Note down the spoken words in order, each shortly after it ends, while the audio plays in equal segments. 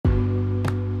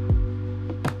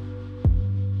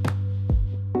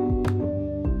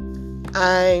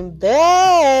I'm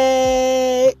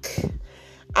back.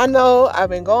 I know I've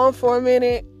been gone for a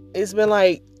minute. It's been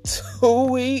like 2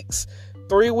 weeks,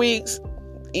 3 weeks.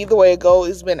 Either way it goes,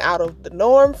 it's been out of the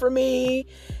norm for me.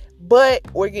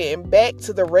 But we're getting back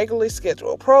to the regularly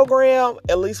scheduled program.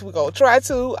 At least we're going to try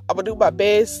to. I'm going to do my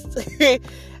best.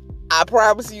 I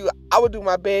promise you, I will do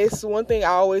my best. One thing I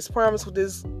always promise with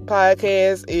this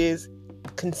podcast is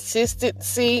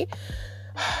consistency.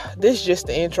 This is just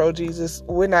the intro, Jesus.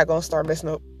 We're not going to start messing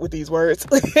up with these words.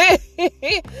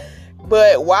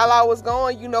 But while I was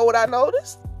gone, you know what I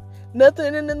noticed?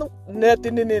 Nothing in.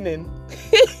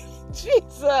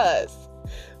 Jesus.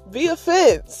 The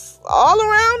offense all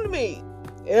around me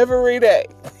every day.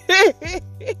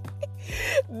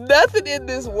 Nothing in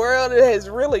this world has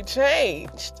really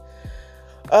changed.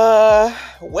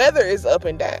 Weather is up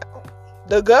and down.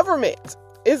 The government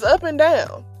is up and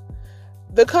down.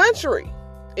 The country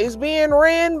is being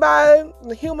ran by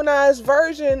the humanized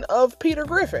version of Peter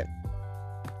Griffin.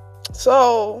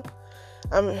 So,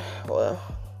 that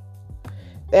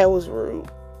was rude.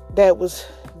 That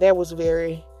was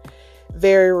very,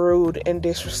 very rude and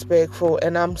disrespectful,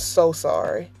 and I'm so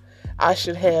sorry. I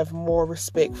should have more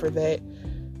respect for that,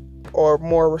 or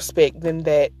more respect than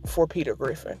that for Peter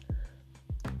Griffin.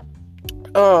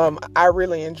 I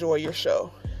really enjoy your show.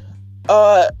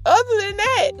 Other than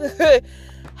that,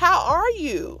 how are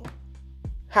you?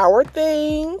 How are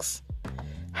things?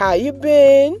 How you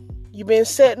been? You been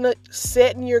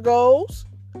setting your goals,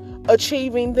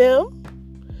 achieving them,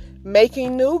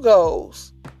 making new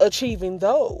goals, achieving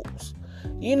those.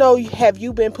 Have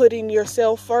you been putting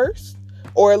yourself first,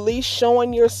 or at least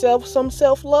showing yourself some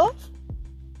self-love?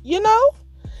 We're going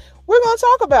to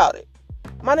talk about it.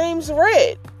 My name's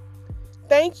Red.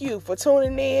 Thank you for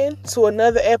tuning in to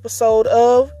another episode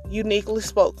of Uniquely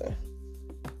Spoken.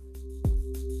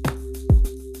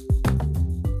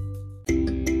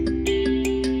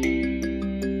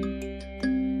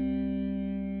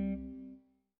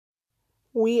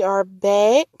 We are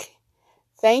back.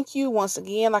 Thank you once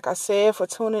again, like I said, for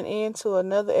tuning in to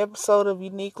another episode of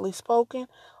Uniquely Spoken.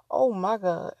 Oh my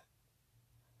God.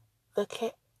 The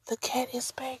cat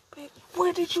is back, bitch.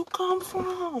 Where did you come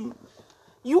from?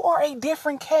 You are a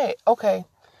different cat. Okay.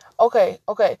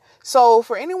 So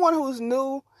for anyone who's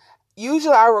new,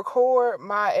 usually I record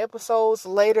my episodes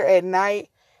later at night,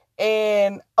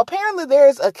 and apparently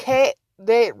there's a cat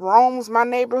that roams my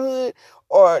neighborhood,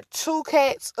 or two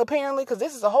cats apparently, because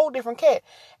this is a whole different cat.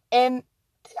 And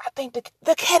I think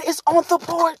the cat is on the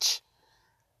porch.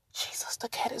 Jesus, the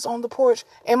cat is on the porch.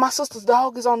 And my sister's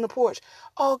dog is on the porch.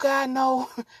 Oh, God, no.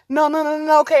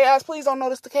 No, Chaos. Please don't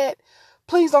notice the cat.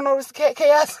 Please don't notice the cat,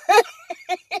 Chaos.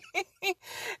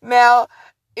 Now,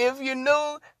 if you're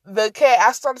new, the cat,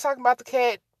 I started talking about the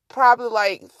cat probably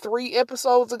like 3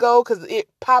 episodes ago because it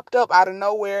popped up out of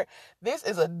nowhere. This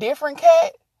is a different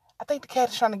cat. I think the cat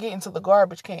is trying to get into the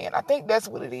garbage can. I think that's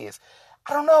what it is.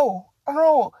 I don't know.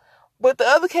 But the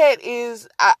other cat is,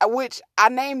 which I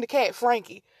named the cat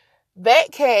Frankie.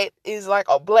 That cat is like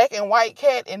a black and white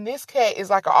cat, and this cat is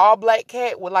like an all black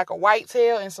cat with like a white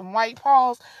tail and some white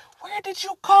paws. Where did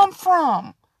you come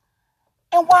from?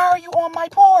 And why are you on my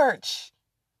porch?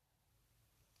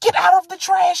 Get out of the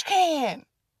trash can.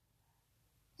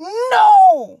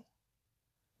 No.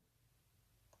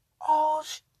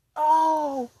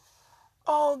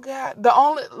 Oh God.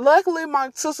 Luckily my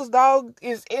sister's dog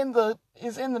is in the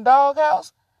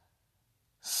doghouse.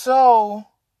 So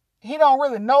he don't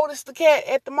really notice the cat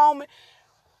at the moment.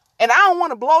 And I don't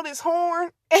want to blow this horn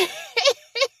and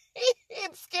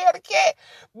scare the cat,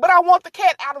 but I want the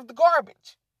cat out of the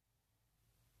garbage.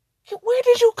 Where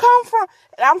did you come from?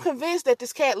 And I'm convinced that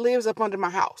this cat lives up under my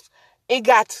house. It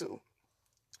got to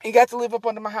live up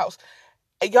under my house.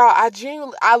 Y'all,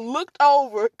 I looked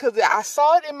over because I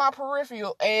saw it in my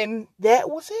peripheral, and that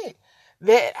was it.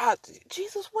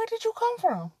 Jesus, where did you come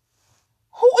from?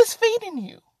 Who is feeding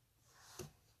you?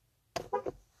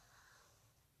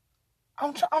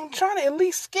 I'm trying to at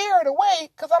least scare it away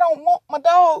because I don't want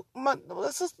my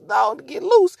sister's dog to get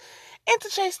loose and to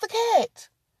chase the cat.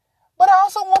 But I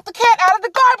also want the cat out of the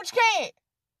garbage can.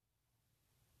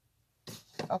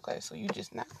 Okay, so you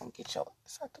just not gonna get your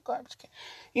ass out the garbage can.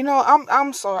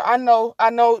 I'm sorry. I know.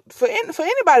 For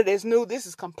anybody that's new, this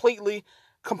is completely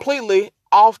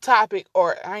off topic,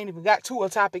 or I ain't even got to a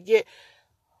topic yet.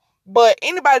 But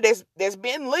anybody that's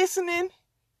been listening,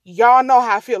 y'all know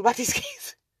how I feel about these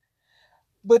kids.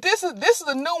 But this is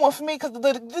a new one for me because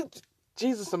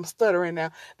Jesus, I'm stuttering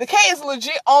now. The cat is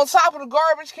legit on top of the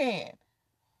garbage can.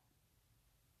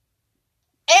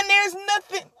 And there's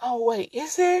nothing. Oh, wait.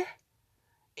 Is there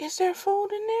food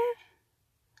in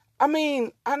there? I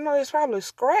mean, I know it's probably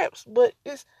scraps, but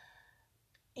it's,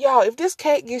 y'all, if this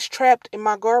cat gets trapped in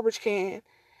my garbage can,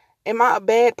 am I a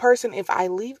bad person if I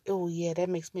leave? Oh, yeah, that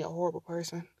makes me a horrible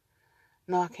person.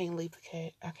 No, I can't leave the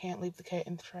cat. I can't leave the cat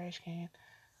in the trash can.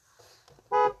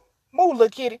 Move, little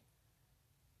kitty.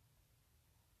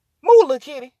 Move, little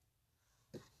kitty.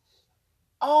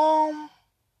 Um,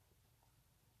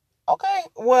 okay.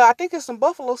 Well, I think it's some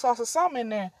buffalo sauce or something in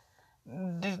there.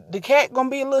 The cat gonna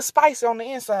be a little spicy on the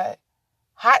inside.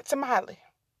 Hot tamale.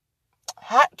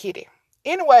 Hot kitty.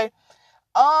 Anyway,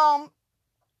 um,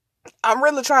 I'm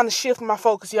really trying to shift my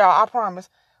focus, y'all, I promise.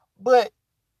 But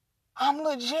I'm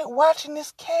legit watching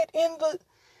this cat in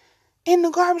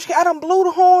the garbage can. I done blew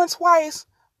the horn twice.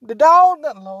 The dog,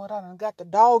 Lord, I done got the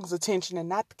dog's attention and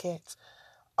not the cat's.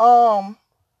 Oh,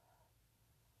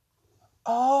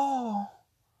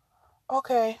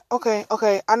 okay.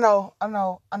 I know.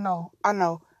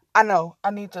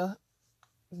 I need to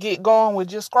get going with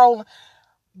just scrolling.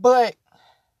 But,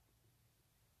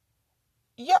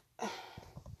 yeah,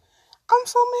 I'm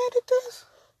so mad at this.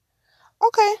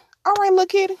 Okay. All right, little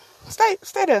kitty. Stay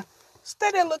there.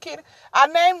 Stay there, little kitty. I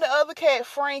named the other cat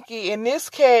Frankie, and this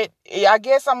cat, I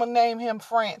guess I'm going to name him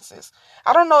Francis.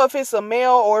 I don't know if it's a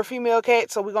male or a female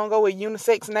cat, so we're going to go with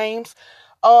unisex names.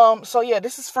 So yeah,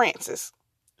 this is Francis.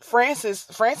 Francis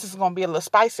is going to be a little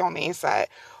spicy on the inside,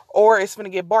 or it's going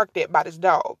to get barked at by this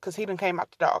dog, because he done came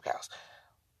out the doghouse.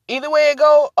 Either way it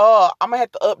go, I'm going to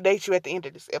have to update you at the end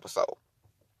of this episode.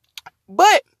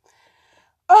 But,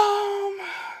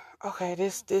 okay,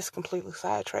 this completely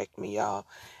sidetracked me, y'all.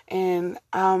 And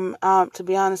to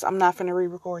be honest, I'm not finna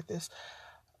re-record this.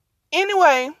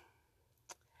 Anyway,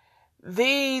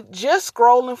 the just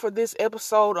scrolling for this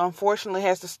episode unfortunately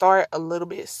has to start a little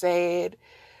bit sad,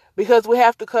 because we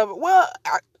have to cover, well,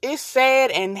 it's sad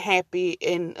and happy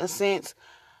in a sense.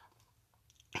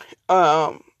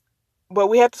 But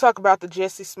we have to talk about the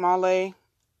Jussie Smollett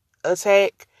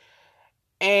attack,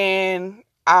 and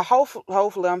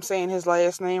hopefully I'm saying his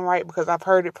last name right, because I've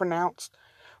heard it pronounced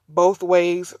both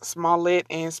ways, Smollett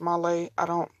and Smollett. I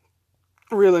don't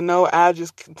really know. I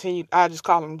just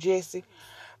call him Jussie.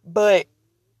 But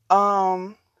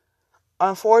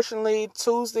unfortunately,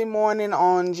 Tuesday morning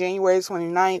on January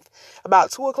 29th,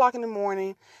 about 2 o'clock in the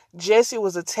morning, Jussie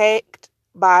was attacked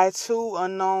by two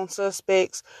unknown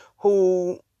suspects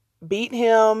who beat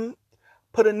him,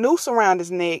 put a noose around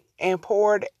his neck, and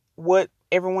poured what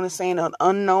everyone is saying an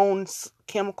unknown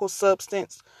chemical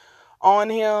substance on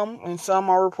him. And some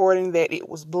are reporting that it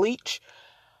was bleach.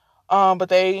 But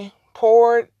they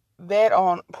poured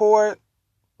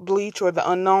bleach or the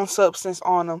unknown substance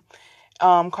on him.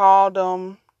 Called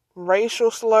them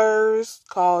racial slurs,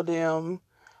 called them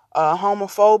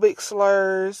homophobic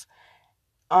slurs,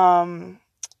 and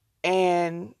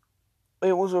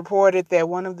it was reported that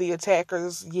one of the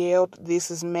attackers yelled,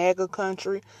 "This is MAGA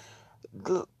country."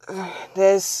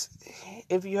 That's,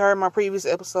 if you heard my previous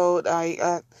episode,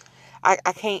 I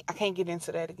can't get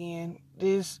into that again.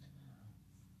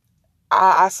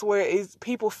 I swear,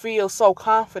 people feel so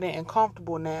confident and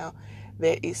comfortable now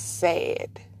that it's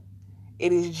sad.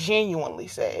 It is genuinely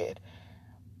sad.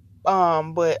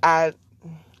 But I'm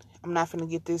not finna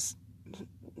get this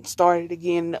started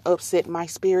again to upset my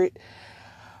spirit.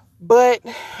 But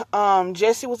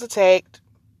Jussie was attacked,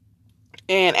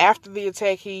 and after the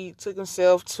attack, he took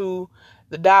himself to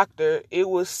the doctor. It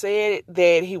was said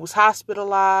that he was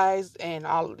hospitalized and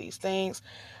all of these things,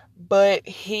 but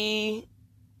he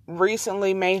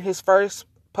recently made his first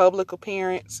public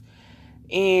appearance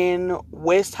in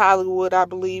West Hollywood. I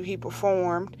believe he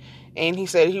performed, and he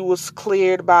said he was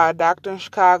cleared by a doctor in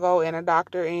Chicago and a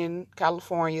doctor in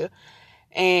California,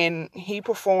 and he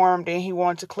performed, and he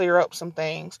wanted to clear up some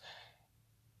things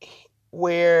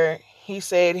where he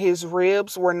said his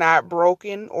ribs were not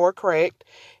broken or cracked.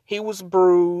 He was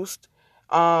bruised.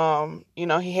 He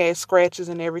had scratches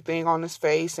and everything on his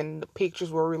face, and the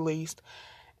pictures were released.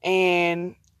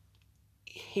 And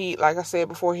he, like I said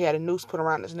before, he had a noose put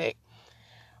around his neck.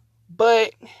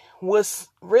 But what's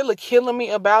really killing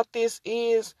me about this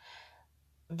is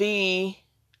the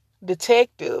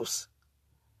detectives.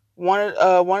 One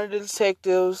of the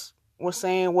detectives was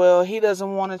saying, well, he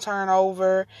doesn't want to turn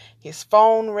over his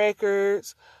phone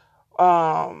records.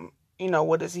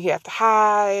 What does he have to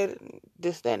hide?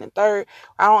 This, that, and the third.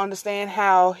 I don't understand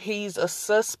how he's a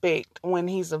suspect when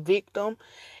he's a victim.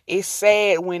 It's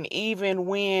sad even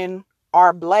when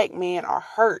our black men are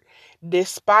hurt,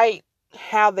 despite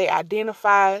how they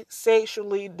identify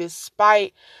sexually,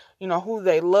 despite, who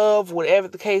they love, whatever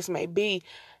the case may be.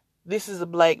 This is a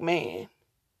black man.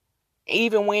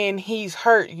 Even when he's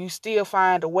hurt, you still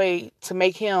find a way to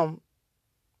make him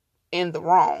in the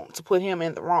wrong, to put him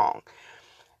in the wrong.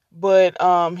 But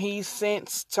he's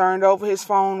since turned over his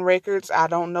phone records. I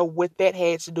don't know what that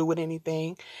had to do with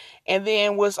anything. And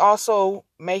then what's also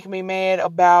making me mad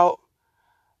about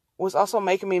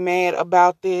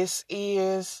this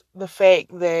is the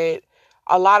fact that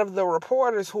a lot of the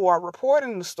reporters who are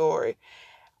reporting the story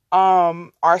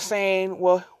are saying,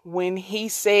 well, when he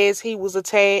says he was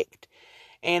attacked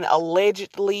and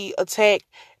allegedly attacked.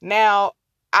 Now,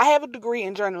 I have a degree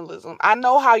in journalism. I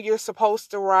know how you're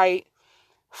supposed to write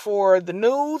for the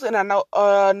news, and I know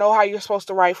how you're supposed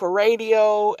to write for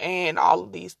radio and all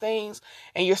of these things,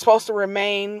 and you're supposed to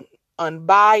remain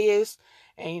unbiased,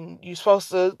 and you're supposed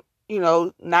to,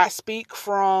 not speak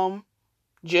from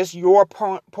just your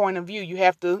point of view. You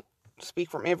have to speak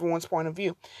from everyone's point of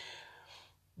view.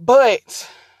 But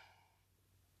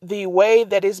the way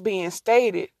that it's being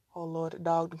stated, oh Lord, the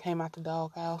dog came out the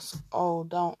doghouse. Oh,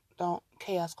 don't,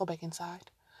 Chaos, go back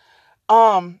inside.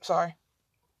 Sorry.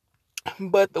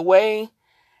 But the way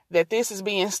that this is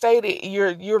being stated,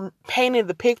 you're painting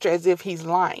the picture as if he's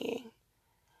lying.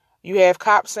 You have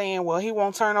cops saying, well, he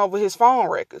won't turn over his phone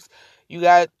records. You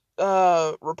got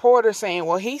reporters saying,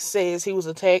 well, he says he was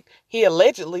attacked. He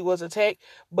allegedly was attacked,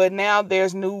 but now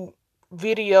there's new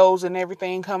videos and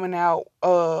everything coming out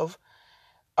of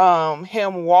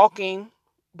him walking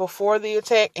before the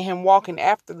attack and him walking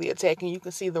after the attack, and you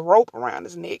can see the rope around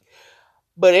his neck.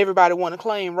 But everybody want to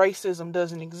claim racism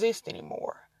doesn't exist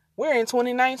anymore. We're in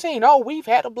 2019. Oh, we've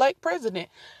had a black president.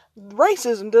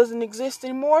 Racism doesn't exist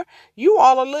anymore. You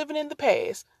all are living in the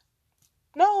past.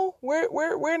 No,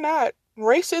 we're not.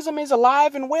 Racism is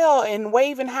alive and well and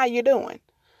waving how you doing.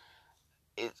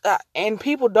 And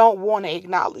people don't want to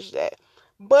acknowledge that.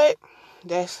 But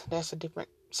that's a different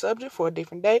subject for a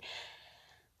different day.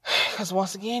 Because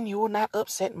once again, you will not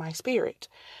upset my spirit.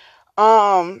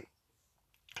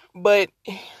 But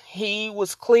he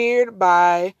was cleared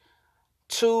by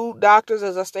 2 doctors,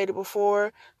 as I stated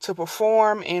before, to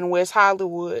perform in West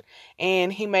Hollywood.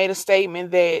 And he made a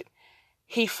statement that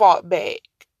he fought back.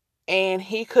 And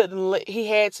he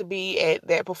had to be at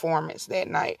that performance that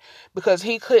night because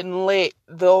he couldn't let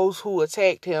those who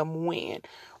attacked him win,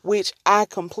 which I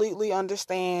completely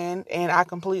understand and I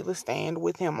completely stand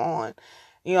with him on.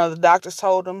 The doctors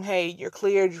told him, hey, you're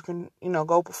cleared. You can,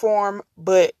 go perform,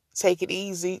 but take it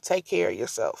easy. Take care of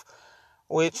yourself,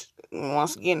 which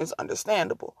once again is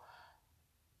understandable.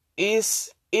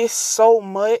 It's so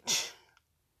much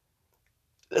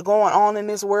going on in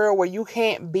this world where you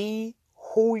can't be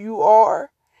who you are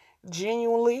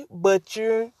genuinely, but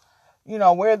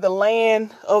we're the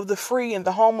land of the free and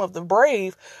the home of the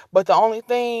brave. But the only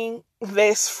thing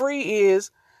that's free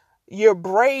is you're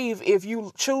brave if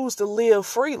you choose to live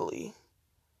freely.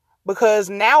 Because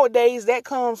nowadays that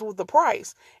comes with a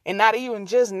price. And not even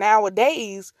just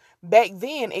nowadays, back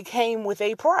then it came with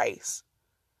a price.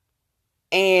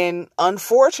 And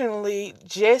unfortunately,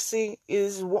 Jesse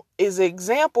is an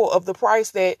example of the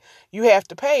price that you have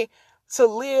to pay to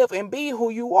live and be who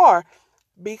you are.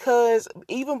 Because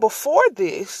even before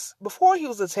he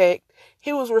was attacked,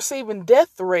 he was receiving death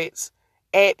threats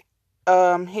at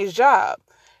his job.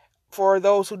 For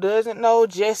those who doesn't know,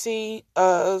 Jesse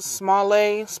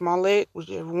Smollett,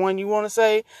 whichever one you want to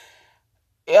say,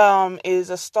 is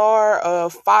a star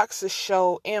of Fox's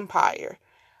show Empire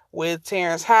with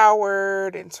Terrence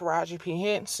Howard and Taraji P.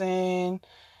 Henson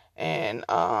and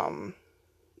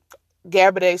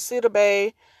Gabby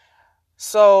Sidibe.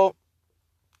 So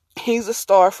he's a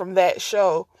star from that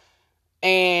show.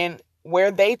 And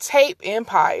where they tape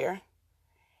Empire,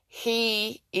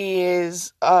 he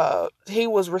was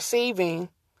receiving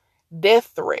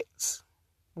death threats.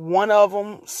 One of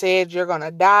them said, you're going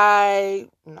to die,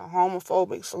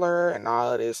 homophobic slur and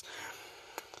all of this.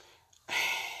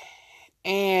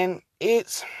 And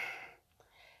it's,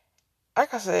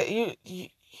 like I said,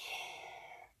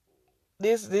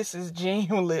 this is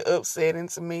genuinely upsetting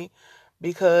to me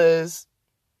because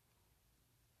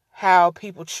how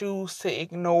people choose to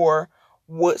ignore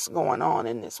what's going on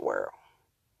in this world.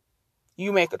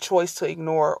 You make a choice to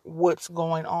ignore what's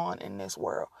going on in this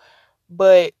world.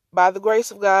 But by the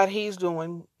grace of God, he's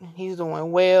doing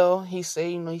well. He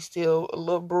said, he's still a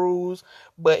little bruised,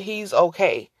 but he's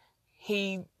okay.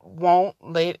 He won't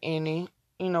let the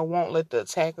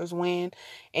attackers win.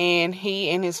 And he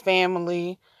and his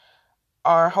family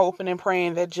are hoping and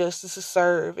praying that justice is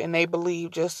served, and they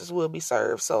believe justice will be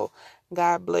served. So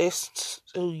God bless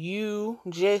to you,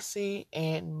 Jesse,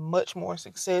 and much more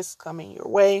success coming your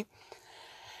way.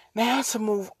 Now to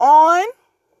move on.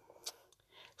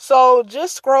 So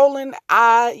just scrolling,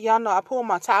 y'all know I pull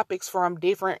my topics from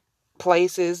different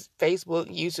places, Facebook,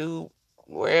 YouTube,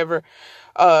 wherever,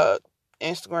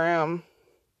 Instagram,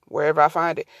 wherever I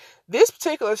find it. This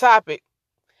particular topic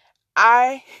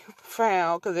I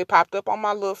found because it popped up on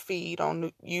my little feed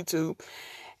on YouTube,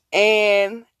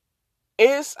 and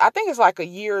I think it's like a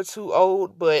year or two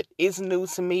old, but it's new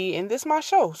to me, and this is my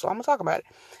show, so I'm gonna talk about it.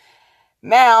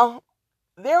 Now,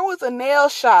 there was a nail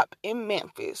shop in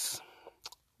Memphis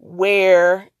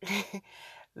where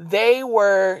they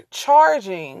were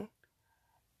charging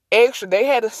extra. They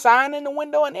had a sign in the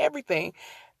window and everything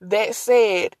that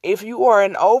said, if you are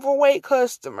an overweight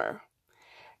customer,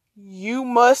 you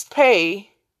must pay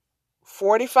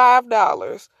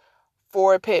 $45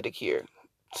 for a pedicure.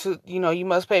 You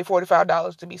must pay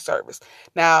 $45 to be serviced.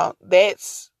 Now,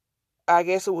 I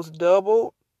guess it was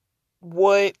double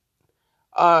what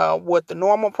the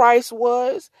normal price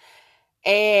was.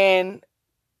 And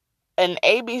an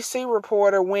ABC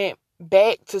reporter went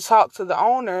back to talk to the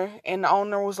owner, and the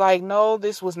owner was like, no,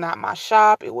 this was not my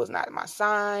shop. It was not my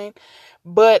sign,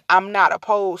 but I'm not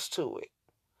opposed to it.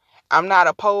 I'm not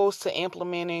opposed to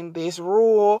implementing this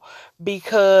rule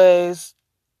because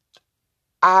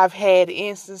I've had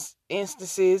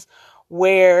instances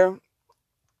where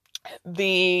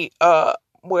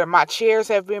where my chairs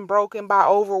have been broken by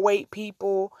overweight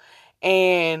people,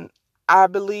 and I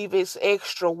believe it's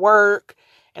extra work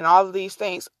and all of these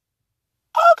things.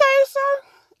 Okay, sir.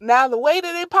 Now, the way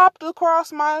that it popped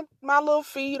across my little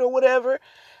feed or whatever,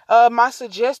 my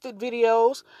suggested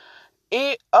videos,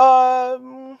 it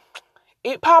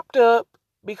popped up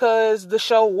because the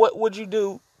show What Would You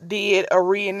Do did a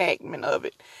reenactment of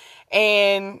it.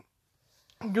 And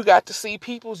you got to see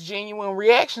people's genuine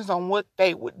reactions on what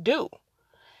they would do.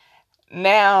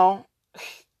 Now,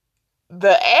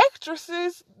 the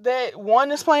actresses, that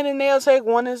one is playing a nail tech,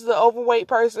 one is the overweight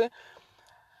person.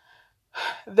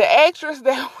 The actress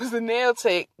that was the nail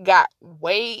tech got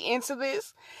way into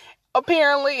this,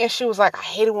 apparently, and she was like, I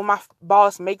hate it when my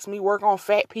boss makes me work on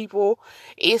fat people.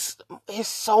 It's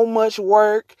so much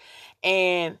work,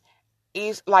 and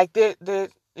it's like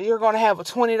you're going to have a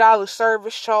 $20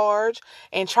 service charge,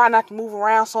 and try not to move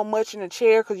around so much in the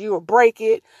chair because you will break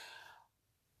it.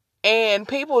 And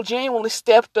people genuinely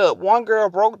stepped up. One girl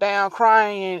broke down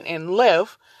crying and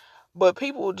left, but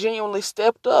people genuinely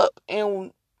stepped up,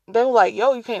 and they were like,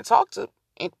 yo, you can't talk to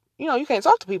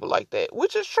people like that,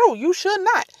 which is true. You should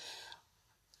not.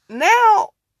 Now,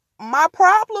 my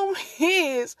problem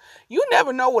is you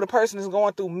never know what a person is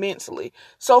going through mentally.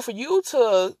 So for you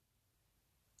to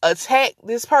attack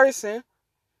this person,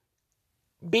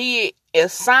 be it a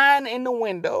sign in the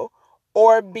window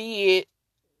or be it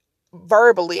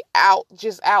verbally out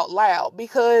loud,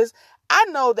 because I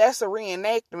know that's a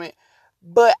reenactment,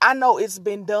 but I know it's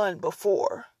been done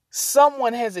before.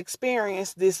 Someone has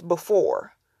experienced this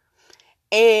before.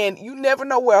 And you never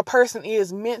know where a person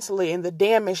is mentally and the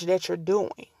damage that you're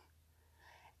doing.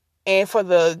 And for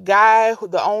the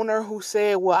the owner who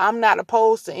said, well, I'm not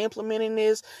opposed to implementing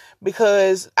this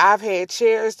because I've had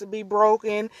chairs to be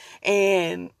broken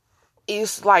and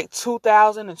it's like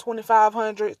 $2,000 and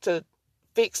 $2,500 to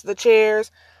fix the chairs.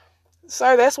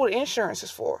 Sir, that's what insurance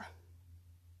is for.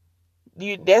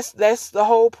 That's the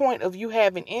whole point of you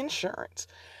having insurance.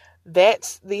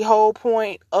 That's the whole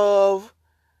point of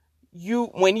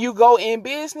when you go in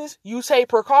business, you take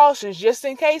precautions just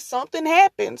in case something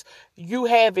happens, you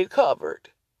have it covered.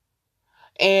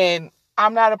 And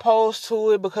I'm not opposed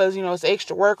to it because, it's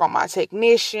extra work on my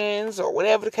technicians or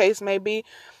whatever the case may be.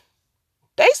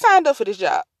 They signed up for this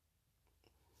job.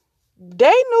 They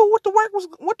knew what the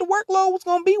workload was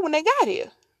going to be when they got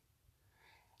here.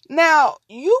 Now,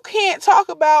 you can't talk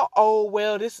about, oh,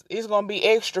 well, this is going to be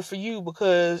extra for you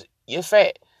because you're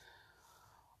fat.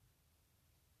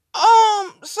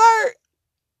 Sir,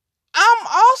 I'm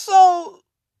also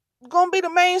going to be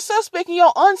the main suspect in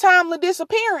your untimely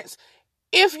disappearance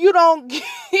if you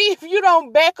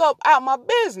don't back up out my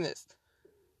business.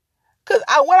 Because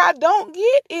what I don't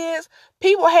get is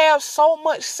people have so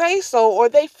much say-so, or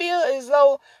they feel as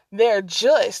though they're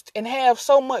just and have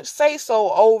so much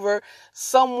say-so over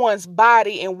someone's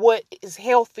body and what is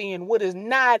healthy and what is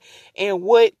not, and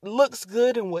what looks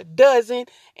good and what doesn't.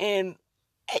 And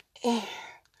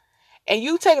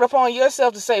you take it upon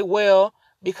yourself to say, well,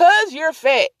 because you're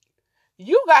fat,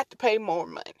 you got to pay more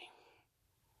money.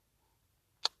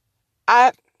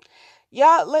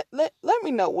 Y'all, let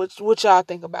me know what y'all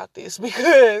think about this,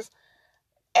 because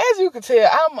as you can tell,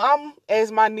 I'm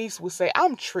as my niece would say,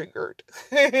 I'm triggered.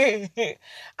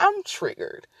 I'm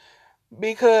triggered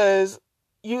because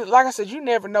like I said, you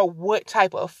never know what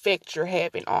type of effect you're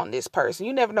having on this person.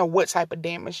 You never know what type of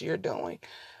damage you're doing.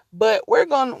 But we're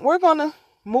gonna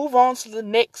move on to the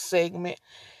next segment.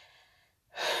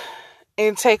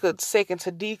 and take a second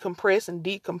to decompress and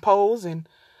decompose and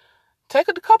take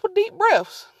a couple deep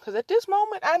breaths. Because at this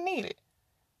moment, I need it.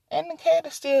 And the cat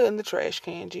is still in the trash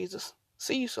can, Jesus.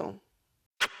 See you soon.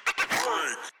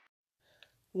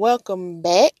 Welcome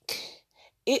back.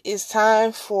 It is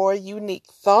time for Unique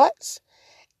Thoughts.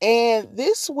 And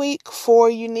this week for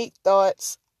Unique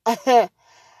Thoughts, it's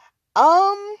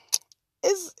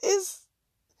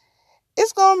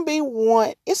gonna be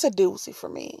one. It's a doozy for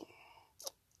me.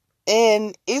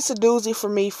 And it's a doozy for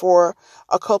me for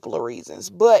a couple of reasons.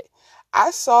 But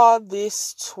I saw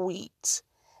this tweet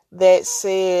that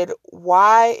said,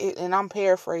 and I'm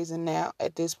paraphrasing now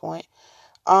at this point,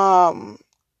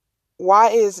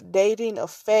 why is dating a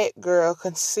fat girl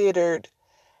considered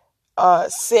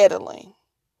settling?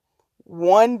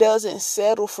 One doesn't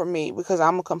settle for me because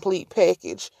I'm a complete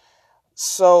package.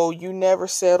 So you never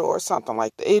settle or something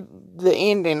like that. The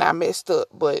ending I messed up,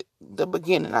 but the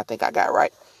beginning I think I got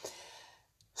right.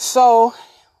 So,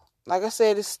 like I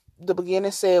said, the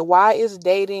beginning said, why is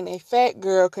dating a fat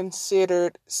girl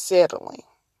considered settling?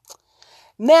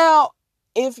 Now,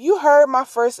 if you heard my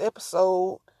first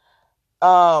episode,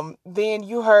 then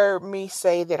you heard me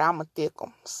say that I'm a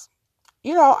thickums.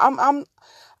 You know, I'm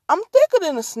thicker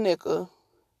than a Snicker.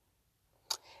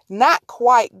 Not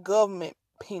quite government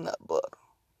peanut butter.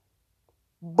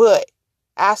 But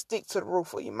I stick to the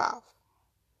roof of your mouth.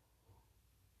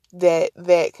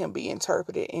 That can be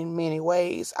interpreted in many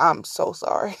ways. I'm so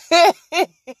sorry.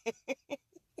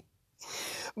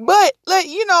 But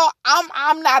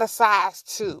I'm not a size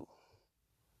 2.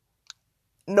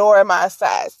 Nor am I a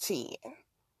size 10.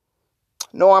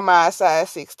 Nor am I a size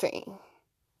 16.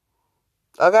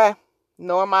 Okay?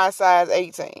 Nor am I a size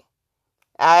 18.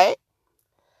 Alright?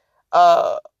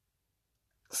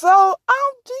 So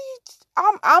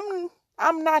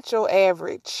I'm not your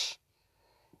average.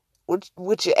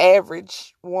 Which your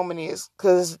average woman is,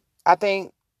 because I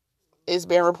think it's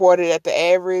been reported that the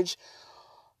average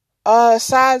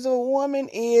size of a woman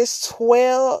is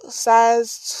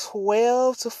size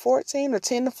 12 to 14 or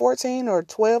 10 to 14 or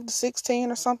 12 to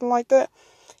 16 or something like that.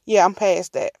 Yeah, I'm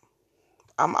past that.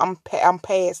 I'm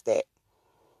past that.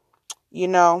 You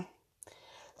know.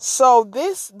 So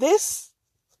this is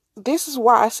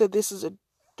why I said this is a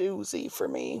doozy for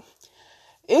me.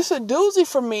 It's a doozy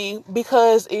for me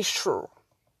because it's true.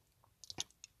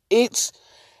 It's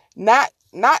not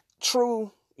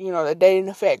true, that dating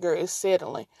a fat girl is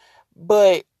settling.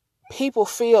 But people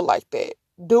feel like that.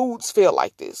 Dudes feel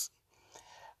like this.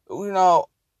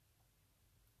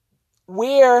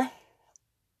 We're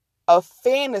a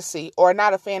fantasy, or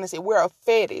not a fantasy, we're a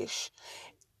fetish.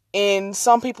 In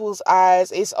some people's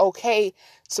eyes, it's okay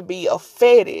to be a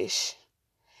fetish.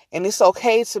 And it's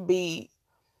okay to be,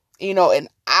 an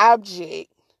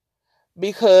object.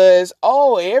 Because,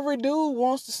 every dude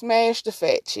wants to smash the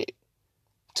fat chick.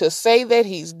 To say that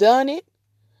he's done it.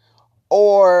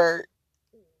 Or,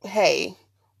 hey,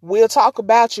 we'll talk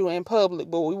about you in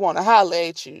public, but we want to holler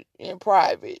at you in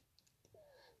private.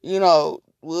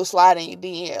 We'll slide in your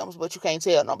DMs, but you can't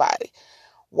tell nobody.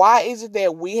 Why is it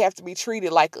that we have to be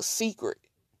treated like a secret?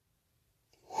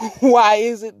 Why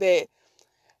is it that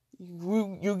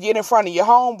you get in front of your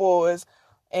homeboys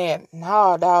and,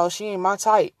 nah, dog, she ain't my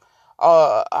type.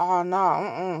 I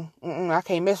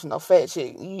can't mess with no fat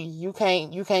chick. You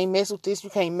can't mess with this, you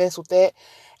can't mess with that.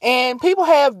 And people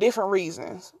have different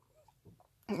reasons.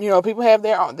 People have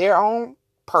their own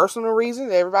personal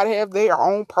reasons. Everybody have their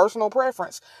own personal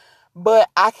preference. But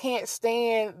I can't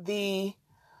stand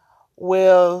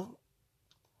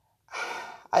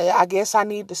I guess I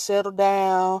need to settle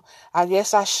down. I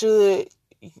guess I should,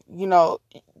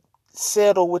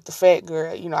 settle with the fat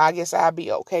girl. I guess I'd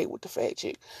be okay with the fat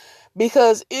chick.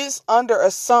 Because it's under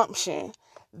assumption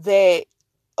that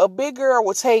a big girl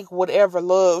will take whatever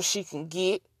love she can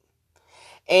get.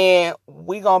 And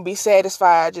we gonna be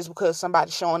satisfied just because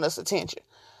somebody's showing us attention.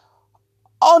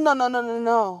 Oh,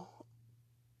 no.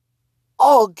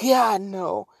 Oh, God,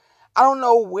 no. I don't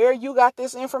know where you got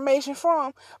this information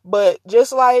from, but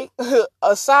just like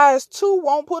a size 2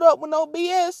 won't put up with no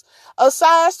BS, a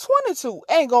size 22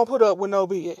 ain't gonna put up with no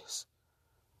BS.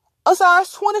 A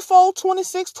size 24,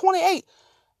 26, 28.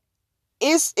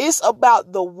 It's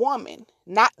about the woman,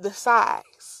 not the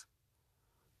size.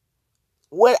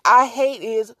 What I hate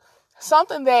is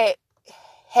something that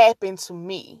happened to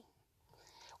me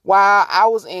while I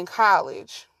was in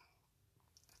college.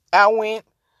 I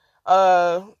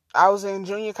was in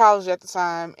junior college at the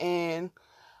time, and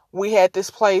we had this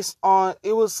place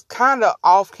it was kind of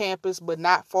off campus, but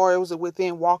not far. It was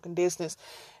within walking distance.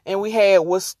 And we had it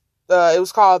was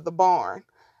called The Barn,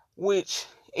 which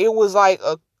it was like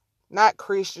a, not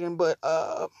Christian, but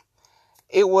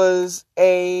It was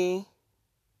a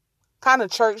kind of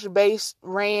church-based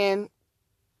ran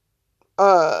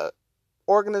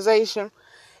organization.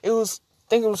 I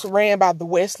think it was ran by the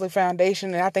Wesley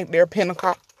Foundation, and I think they're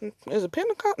Pentecost. Is it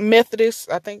Pentecost?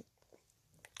 Methodist? I think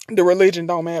the religion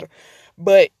don't matter.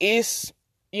 But it's,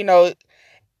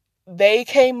 they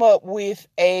came up with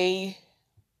a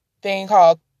thing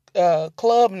called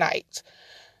club nights.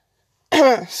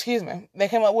 Excuse me. They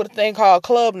came up with a thing called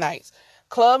club nights.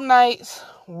 Club nights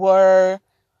were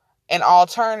an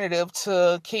alternative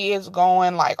to kids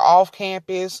going like off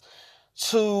campus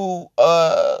to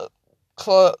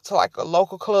club, to like a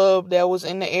local club that was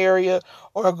in the area,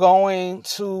 or going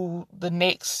to the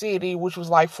next city, which was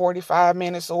like 45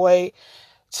 minutes away,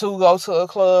 to go to a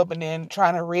club, and then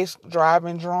trying to risk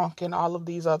driving drunk and all of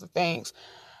these other things.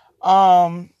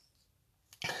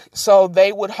 So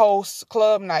they would host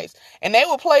club nights, and they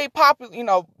would play popular,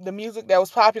 the music that was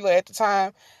popular at the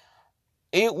time.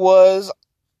 It was,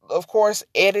 of course,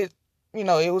 edit,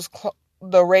 it was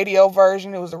the radio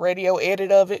version. It was the radio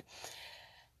edit of it.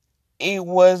 It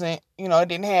wasn't, it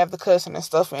didn't have the cussing and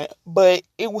stuff in it, but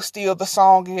it was still the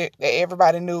song that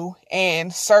everybody knew.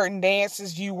 And certain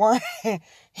dances you weren't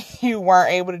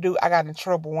able to do. I got in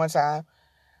trouble one time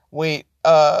with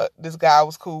this guy I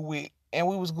was cool with, and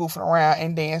we was goofing around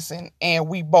and dancing, and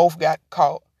we both got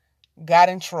caught, got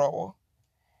in trouble,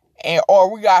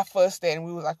 or we got fussed at, and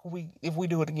we was like, if we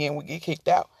do it again, we get kicked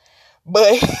out.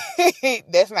 But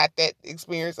that's not that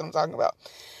experience I'm talking about.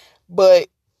 But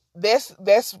that's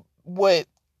what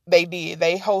they did.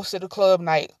 They hosted a club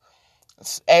night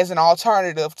as an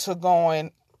alternative to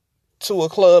going to a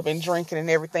club and drinking and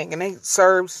everything. And they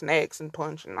served snacks and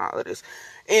punch and all of this.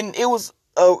 And it was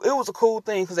a cool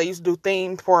thing because they used to do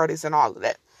themed parties and all of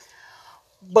that.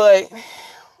 But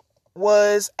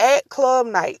was at club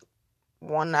night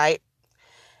one night,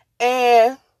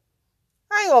 and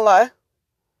I ain't gonna lie,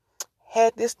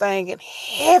 had this thing in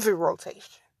heavy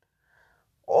rotation.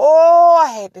 Oh,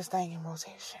 I had this thing in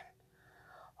rotation.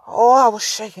 Oh, I was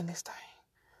shaking this thing.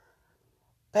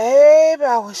 Baby,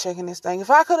 I was shaking this thing. If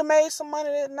I could have made some money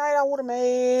that night, I would have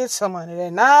made some money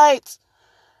that night.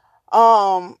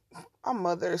 My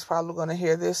mother is probably gonna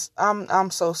hear this. I'm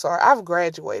so sorry. I've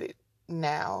graduated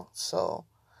now, so,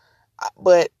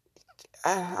 but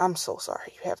I'm so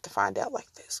sorry you have to find out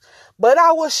like this. But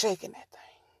I was shaking that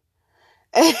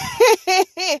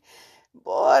thing.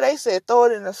 Boy, they said throw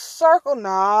it in a circle.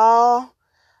 No,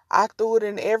 I threw it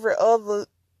in every other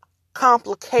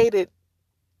complicated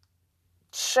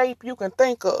shape you can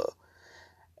think of.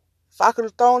 If I could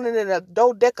have thrown it in a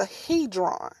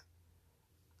dodecahedron,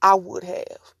 I would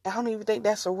have. I don't even think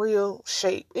that's a real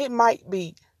shape. It might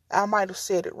be. I might have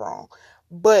said it wrong.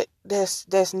 But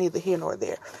that's neither here nor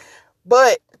there.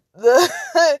 But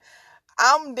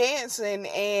I'm dancing,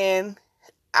 and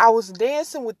I was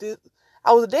dancing with this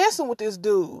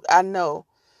dude I know.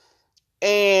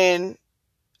 And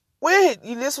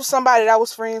this was somebody that I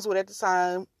was friends with at the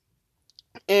time,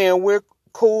 and we're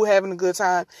cool, having a good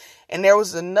time. And there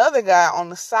was another guy on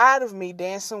the side of me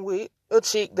dancing with a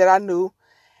chick that I knew,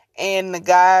 and the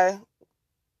guy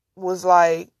was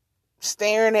like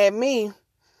staring at me,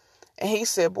 and he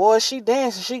said, "Boy, she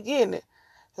dancing, she getting it."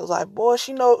 He was like, "Boy,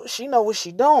 she know what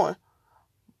she doing,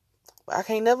 but I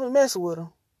can't never mess with her."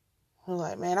 I was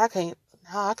like, "Man, I can't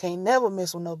never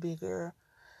mess with no big girl."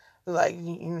 Like,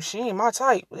 she ain't my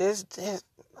type.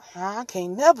 I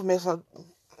can't never mess with her.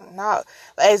 Not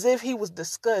as if he was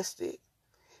disgusted.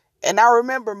 And I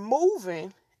remember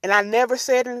moving, and I never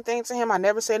said anything to him. I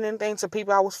never said anything to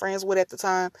people I was friends with at the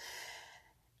time.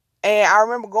 And I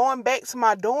remember going back to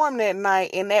my dorm that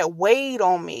night, and that weighed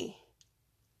on me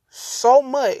so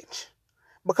much,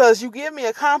 because you give me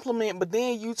a compliment, but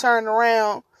then you turn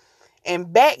around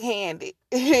and backhand it.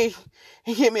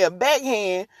 You give me a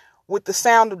backhand with the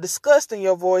sound of disgust in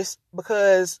your voice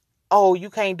because, oh, you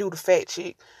can't do the fat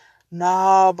chick.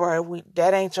 Nah, bro,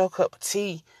 that ain't your cup of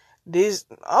tea.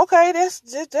 Okay,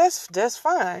 that's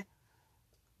fine.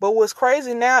 But what's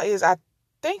crazy now is I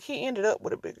think he ended up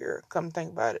with a big girl. Come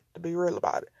think about it, to be real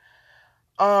about it.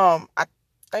 I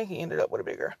think he ended up with a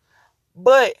big girl.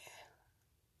 But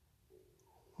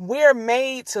we're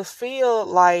made to feel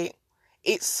like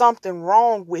it's something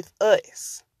wrong with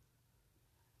us.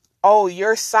 Oh,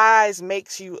 your size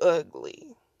makes you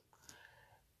ugly.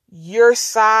 Your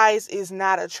size is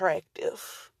not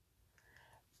attractive.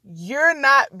 You're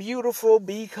not beautiful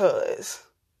because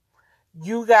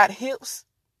you got hips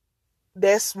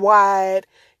that's wide,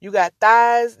 you got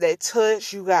thighs that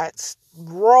touch, you got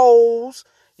rolls,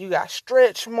 you got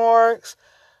stretch marks,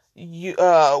 your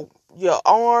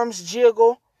arms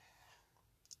jiggle.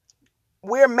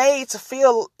 we're made to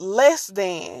feel less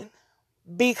than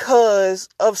because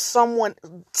of someone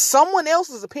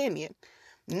else's opinion,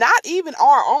 not even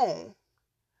our own.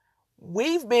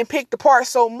 We've been picked apart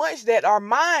so much that our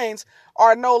minds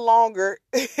are no longer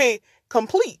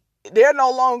complete. They're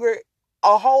no longer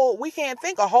we can't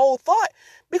think a whole thought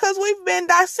because we've been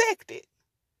dissected.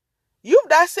 You've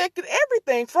dissected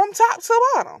everything from top to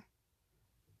bottom.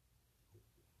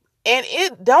 And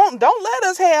it don't let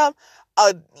us have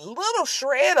a little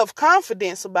shred of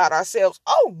confidence about ourselves.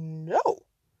 Oh no.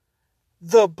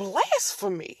 The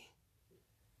blasphemy.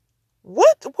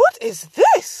 What is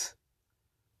this?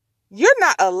 You're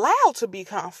not allowed to be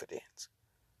confident.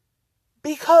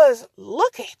 Because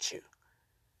look at you.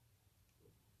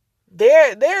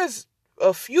 There's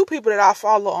a few people that I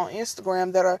follow on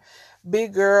Instagram that are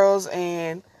big girls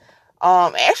and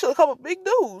actually a couple of big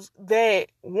dudes. That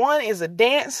one is a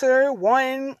dancer,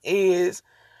 one is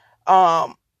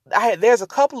there's a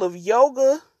couple of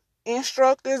yoga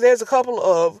instructors, there's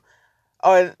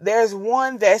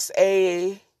one that's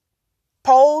a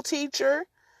pole teacher,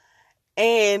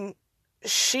 and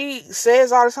she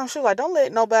says all the time, she's like, don't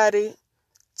let nobody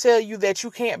tell you that you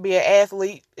can't be an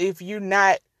athlete if you're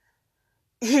not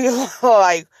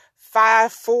like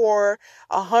 5'4",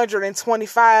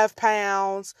 125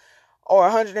 pounds or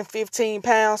 115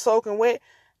 pounds soaking wet.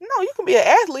 No, you can be an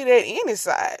athlete at any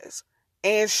size.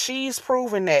 And she's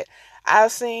proven that.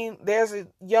 I've seen, there's a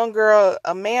young girl,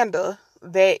 Amanda,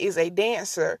 that is a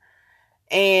dancer.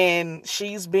 And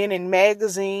she's been in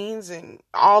magazines and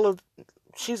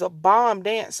she's a bomb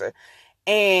dancer.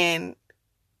 And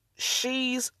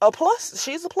she's a plus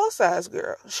size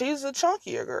girl. She's a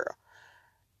chunkier girl.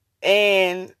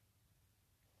 And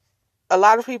a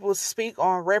lot of people speak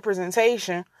on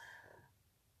representation.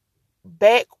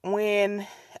 Back when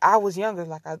I was younger,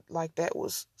 like that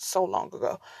was so long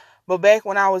ago. But back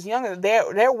when I was younger,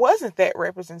 there wasn't that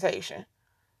representation.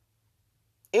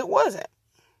 It wasn't.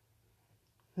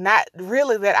 Not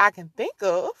really that I can think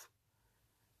of.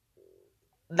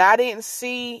 I didn't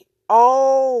see,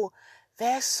 oh,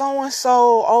 that's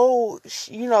so-and-so. Oh,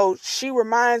 she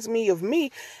reminds me of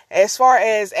me. As far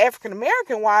as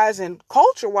African-American wise and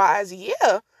culture wise,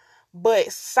 yeah.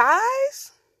 But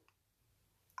size,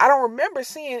 I don't remember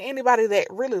seeing anybody that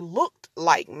really looked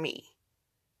like me.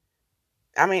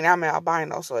 I mean, I'm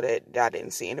albino, so that I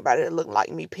didn't see anybody that looked like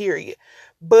me, period.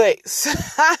 But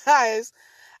size,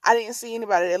 I didn't see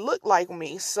anybody that looked like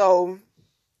me. So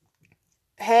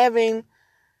having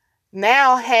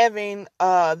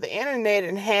the internet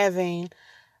and having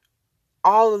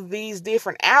all of these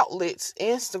different outlets,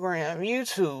 Instagram,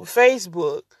 YouTube,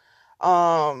 Facebook,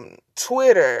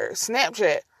 Twitter,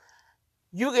 Snapchat,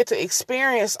 you get to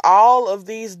experience all of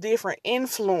these different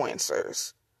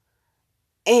influencers,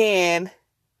 and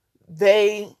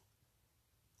they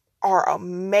are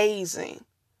amazing.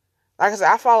 Like I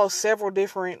said, I follow several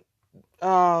different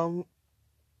women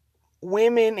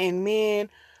and men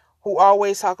who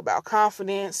always talk about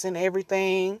confidence and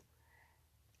everything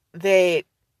that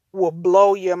will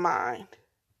blow your mind.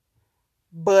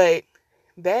 But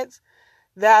I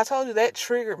told you that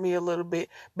triggered me a little bit,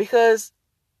 because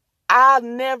I'll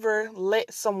never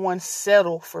let someone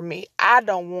settle for me. I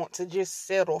don't want to just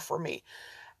settle for me.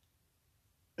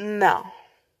 No.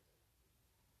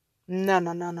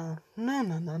 No.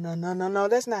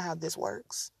 That's not how this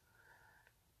works.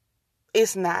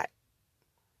 It's not.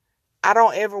 I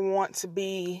don't ever want to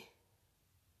be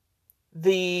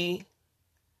the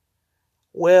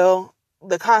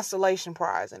consolation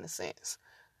prize, in a sense,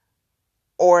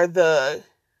 or the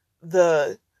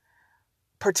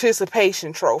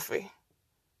participation trophy,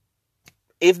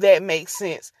 if that makes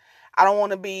sense. I don't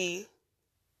want to be,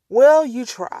 well, you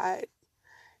tried.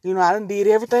 I done did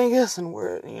everything else in the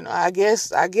world. I guess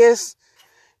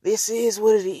this is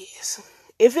what it is.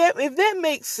 If that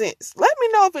makes sense, let me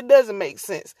know if it doesn't make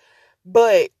sense.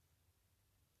 But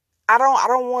I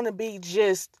don't want to be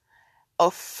just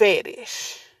a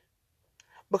fetish.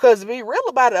 Because to be real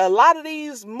about it, a lot of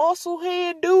these muscle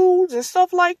head dudes and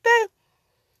stuff like that,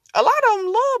 a lot of them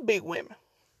love big women.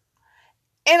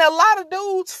 And a lot of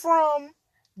dudes from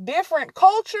different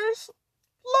cultures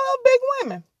love big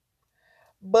women.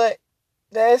 But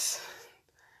it's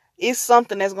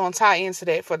something that's going to tie into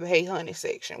that for the Hey Honey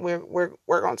section. We're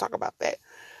going to talk about that.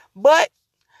 But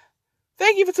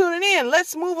thank you for tuning in.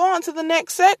 Let's move on to the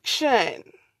next section.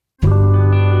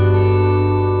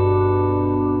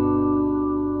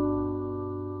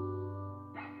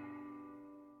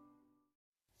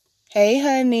 Hey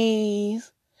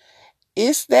honeys.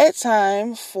 It's that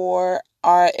time for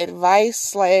our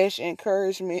advice /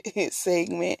 encouragement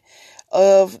segment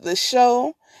of the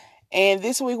show. And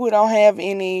this week we don't have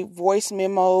any voice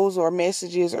memos or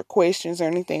messages or questions or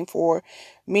anything for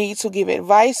me to give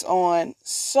advice on.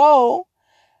 So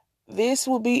this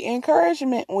will be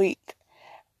encouragement week.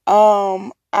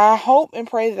 I hope and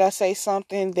pray that I say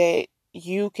something that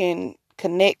you can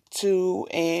connect to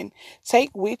and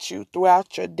take with you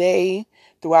throughout your day,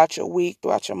 throughout your week,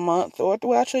 throughout your month, or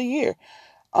throughout your year.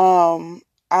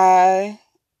 I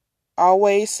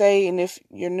always say, and if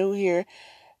you're new here,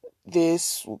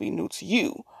 this will be new to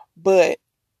you, but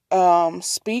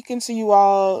speaking to you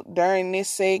all during this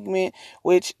segment,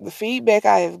 which the feedback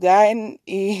I have gotten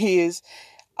is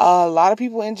a lot of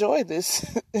people enjoy this.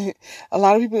 A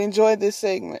lot of people enjoy this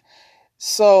segment.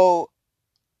 So,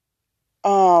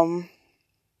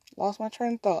 lost my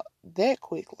train of thought that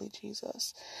quickly,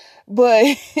 Jesus. But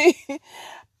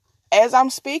as I'm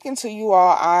speaking to you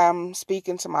all, I'm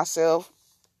speaking to myself.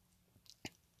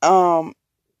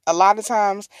 A lot of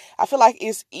times I feel like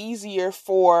it's easier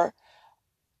for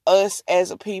us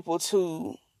as a people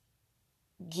to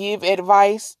give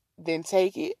advice than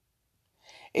take it,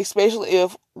 especially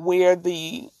if we're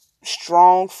the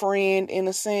strong friend in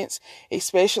a sense,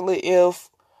 especially if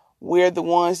we're the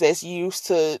ones that's used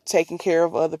to taking care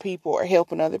of other people or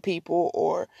helping other people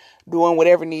or doing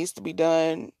whatever needs to be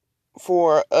done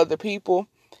for other people.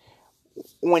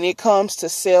 When it comes to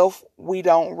self, we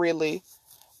don't really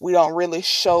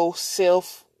show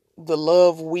self the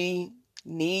love we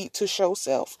need to show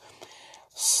self.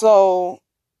 So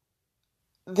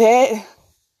that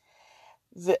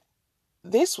the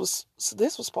this was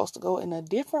supposed to go in a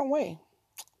different way.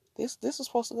 This was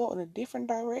supposed to go in a different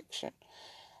direction.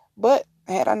 But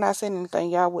had I not said anything,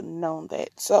 y'all wouldn't have known that.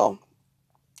 So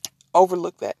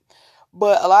overlook that.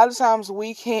 But a lot of times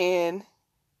we can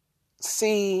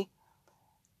see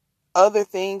other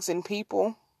things in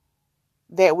people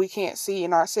that we can't see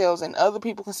in ourselves, and other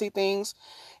people can see things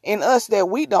in us that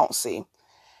we don't see.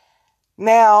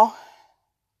 Now,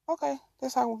 okay,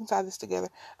 that's how we can tie this together.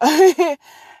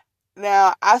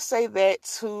 Now, I say that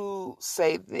to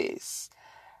say this.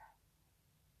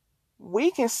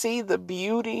 We can see the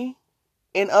beauty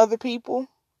in other people,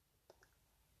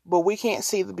 but we can't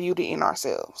see the beauty in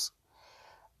ourselves.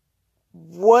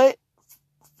 What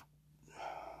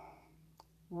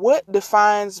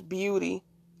defines beauty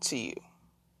to you?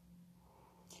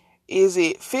 Is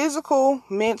it physical,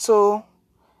 mental,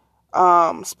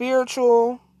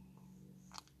 spiritual,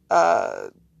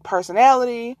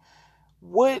 personality?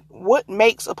 What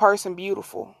makes a person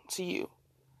beautiful to you?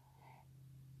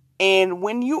 And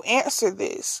when you answer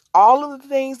this, all of the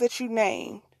things that you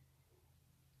named,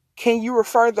 can you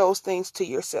refer those things to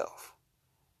yourself?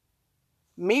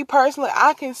 Me personally,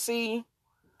 I can see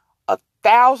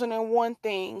 1,001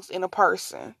 things in a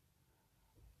person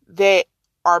that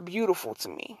are beautiful to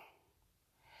me.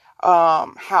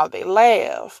 How they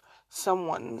laugh,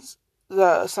 someone's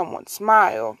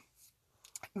smile,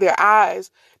 their eyes,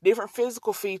 different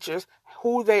physical features,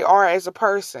 who they are as a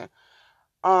person.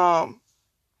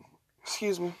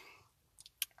 Excuse me.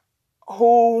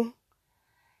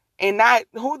 Not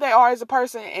who they are as a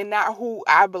person, and not who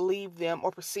I believe them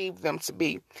or perceive them to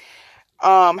be.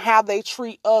 How they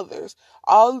treat others.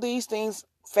 All of these things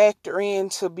factor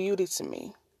into beauty to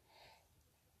me.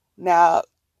 Now,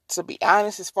 to be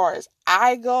honest, as far as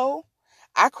I go,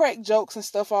 I crack jokes and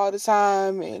stuff all the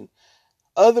time, and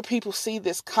other people see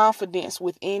this confidence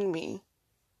within me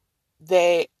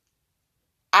that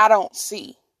I don't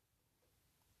see.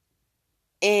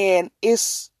 And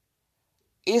it's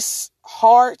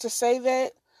hard to say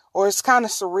that, or it's kind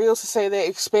of surreal to say that,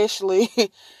 especially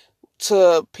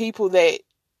to people that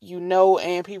you know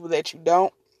and people that you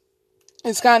don't.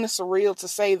 It's kind of surreal to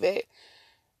say that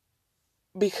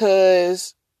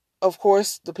because, of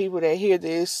course, the people that hear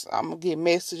this, I'm going to get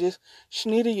messages.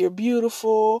 Shanita, you're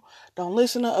beautiful. Don't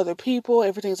listen to other people.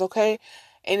 Everything's okay.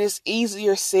 And it's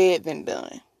easier said than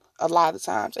done a lot of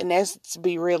times. And that's to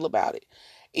be real about it.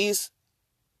 It's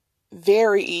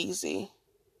very easy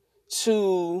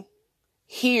to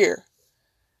hear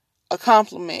a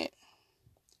compliment.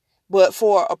 But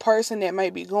for a person that may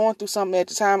be going through something at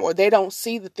the time, or they don't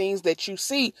see the things that you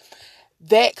see,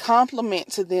 that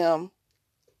compliment to them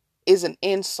is an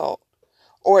insult,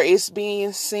 or it's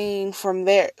being seen from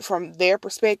their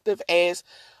perspective as,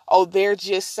 oh, they're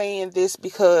just saying this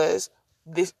because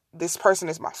this person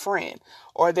is my friend,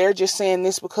 or they're just saying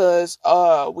this because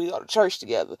we go to church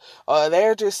together, or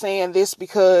they're just saying this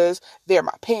because they're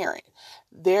my parent.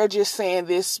 They're just saying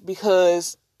this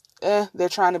because they're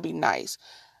trying to be nice.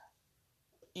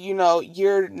 You know,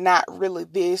 you're not really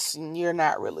this and you're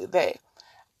not really that.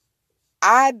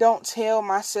 I don't tell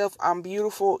myself I'm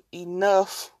beautiful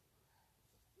enough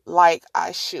like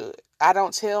I should. I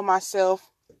don't tell myself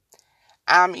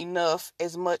I'm enough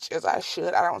as much as I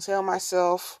should. I don't tell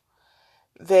myself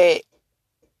that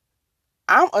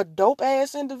I'm a dope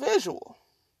ass individual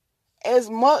as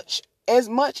much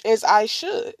as I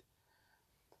should.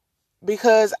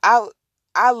 Because I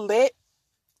let,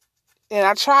 and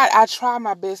I try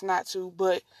my best not to,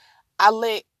 but I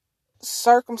let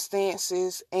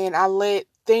circumstances and I let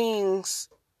things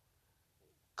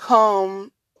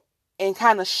come and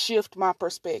kind of shift my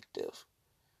perspective.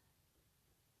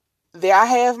 There I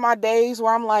have my days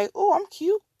where I'm like, oh, I'm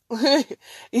cute.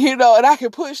 And I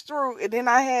can push through. And then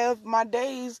I have my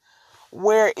days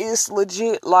where it's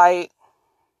legit like,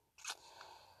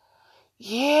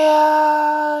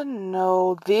 yeah,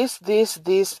 no, this,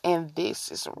 and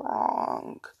this is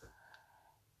wrong.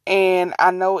 And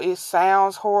I know it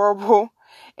sounds horrible,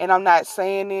 and I'm not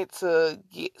saying it to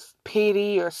get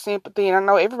pity or sympathy. And I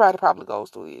know everybody probably goes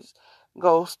through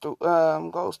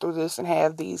this and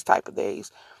have these type of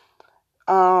days.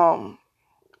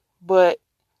 But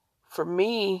for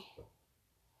me,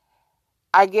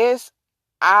 I guess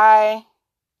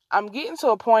I'm getting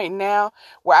to a point now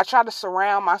where I try to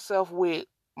surround myself with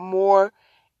more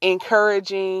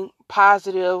encouraging,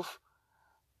 positive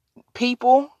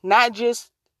people, not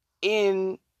just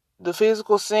in the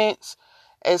physical sense,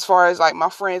 as far as like my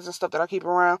friends and stuff that I keep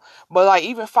around, but like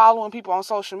even following people on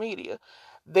social media.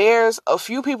 There's a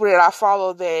few people that I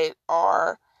follow that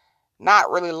are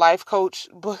not really life coaches,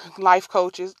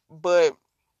 but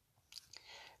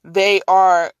they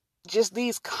are just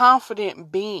these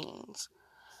confident beings.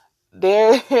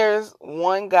 There's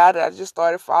one guy that I just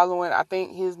started following. I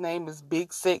think his name is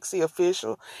Big Sexy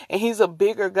Official, and he's a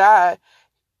bigger guy.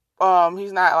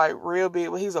 He's not like real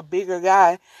big, but he's a bigger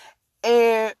guy.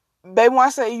 And they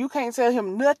want to say you can't tell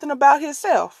him nothing about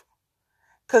himself,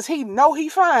 cause he know he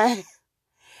fine.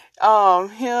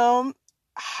 Him,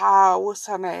 what's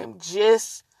her name?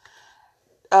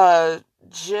 Uh,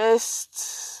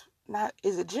 just not.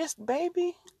 Is it just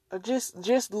baby or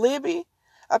just Libby?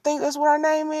 I think that's what her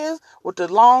name is, with the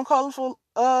long, colorful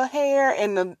hair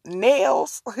and the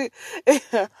nails.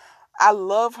 I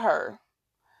love her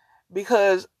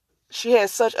because she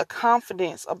has such a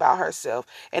confidence about herself.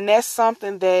 And that's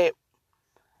something that,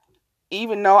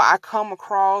 even though I come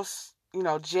across,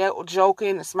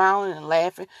 joking and smiling and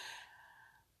laughing,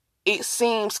 it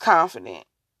seems confident.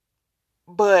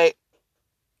 But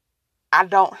I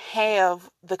don't have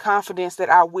the confidence that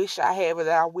I wish I had, or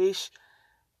that I wish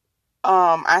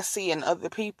I see in other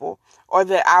people, or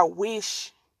that I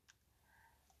wish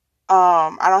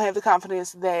I don't have the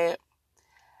confidence that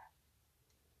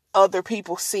other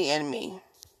people see in me.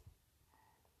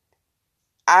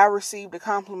 I received a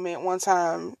compliment one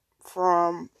time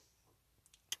from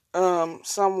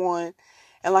someone,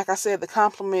 and like I said, the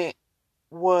compliment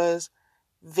was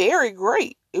very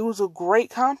great. It was a great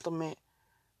compliment.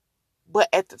 But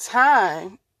at the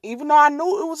time, even though I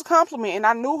knew it was a compliment and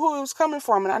I knew who it was coming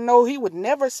from, and I know he would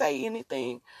never say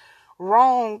anything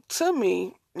wrong to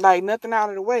me, like nothing out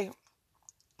of the way,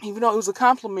 even though it was a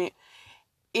compliment,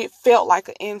 it felt like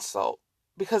an insult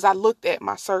because I looked at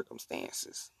my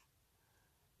circumstances.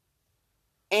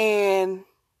 And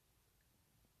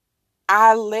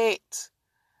I let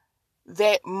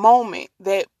that moment,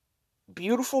 that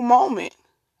beautiful moment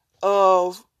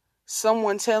of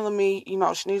someone telling me,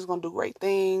 Shanice's going to do great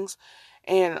things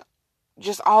and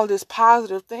just all this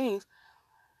positive things,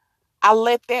 I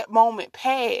let that moment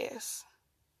pass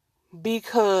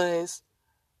because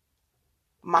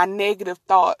my negative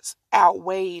thoughts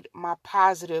outweighed my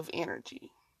positive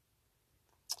energy.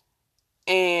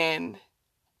 And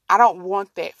I don't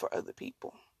want that for other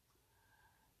people.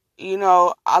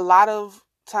 A lot of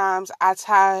times I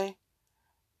tie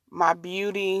my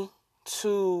beauty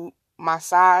to my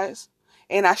size,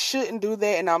 and I shouldn't do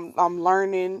that. And I'm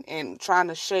learning and trying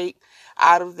to shake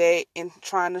out of that, and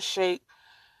trying to shake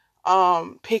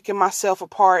picking myself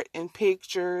apart in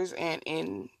pictures and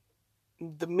in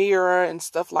the mirror and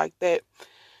stuff like that.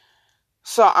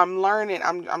 So I'm learning.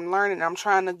 I'm learning. I'm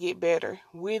trying to get better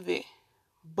with it,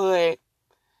 but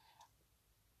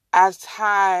I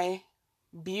tie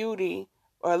beauty,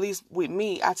 or at least with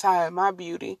me, I tie my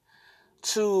beauty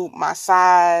to my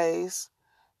size,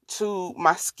 to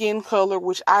my skin color,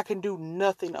 which I can do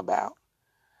nothing about.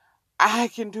 I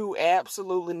can do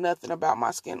absolutely nothing about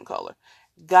my skin color.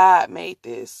 God made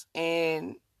this,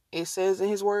 and it says in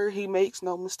his word, he makes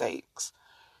no mistakes.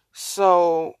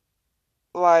 So,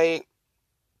 like,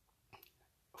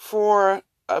 for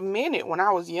a minute when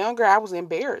I was younger, I was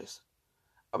embarrassed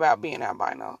about being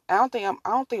albino. I don't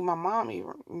think my mom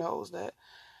even knows that.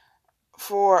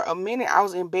 for a minute, I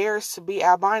was embarrassed to be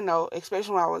albino,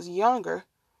 especially when I was younger,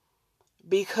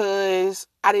 because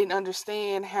I didn't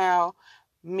understand how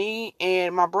me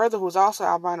and my brother, who was also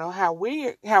albino, how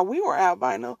we were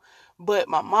albino, but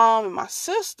my mom and my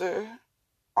sister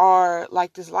are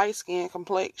like this light skin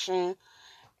complexion,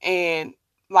 and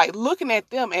like looking at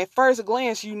them at first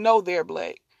glance, you know they're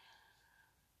black.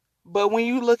 But when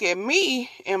you look at me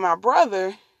and my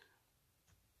brother,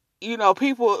 you know,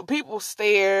 people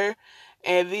stare,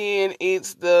 and then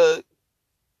it's they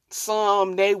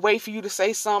wait for you to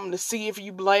say something to see if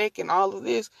you black and all of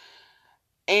this.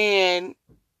 And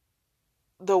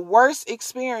the worst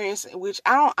experience, which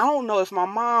I don't know if my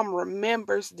mom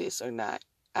remembers this or not.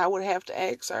 I would have to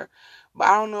ask her, but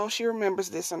I don't know if she remembers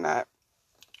this or not.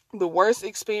 The worst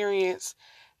experience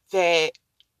that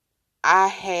I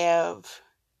have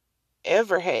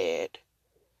ever had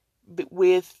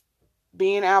with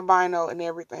being albino and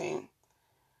everything.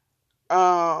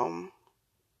 I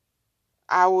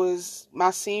was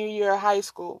my senior year of high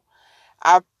school.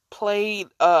 I played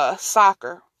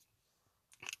soccer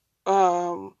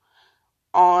um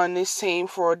on this team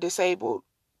for disabled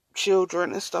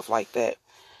children and stuff like that.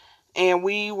 And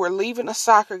we were leaving a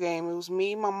soccer game. It was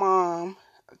me, my mom.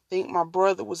 I think my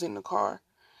brother was in the car.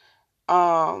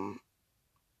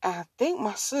 I think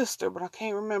my sister, but I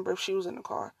can't remember if she was in the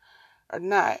car or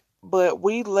not. But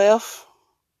we left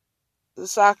the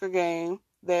soccer game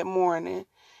that morning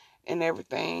and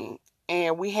everything,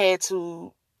 and we had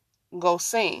to go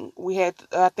sing.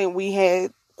 I think we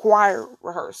had choir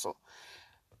rehearsal.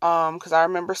 Because I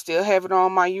remember still having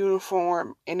on my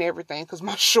uniform and everything, because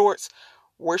my shorts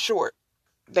were short.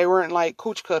 They weren't like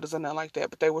cooch cutters or nothing like that,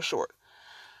 but they were short.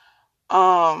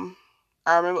 I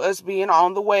remember us being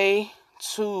on the way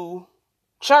to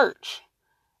church,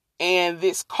 and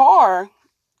this car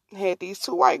had these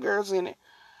two white girls in it,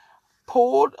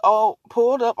 pulled up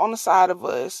on the side of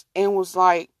us and was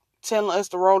like telling us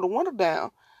to roll the window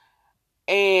down.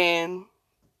 And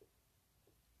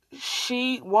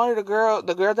the girl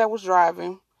that was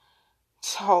driving,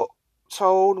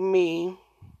 told me,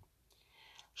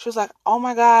 she was like, "Oh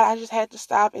my God, I just had to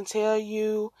stop and tell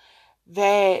you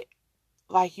that,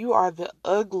 like, you are the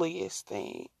ugliest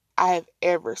thing I have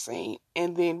ever seen."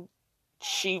 And then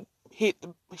she hit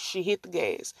the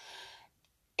gas.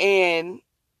 And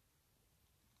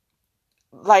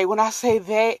like, when I say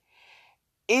that,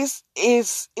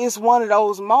 it's one of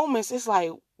those moments. It's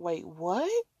like, wait, what?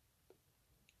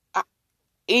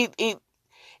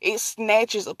 It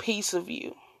snatches a piece of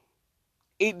you.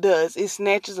 It does. It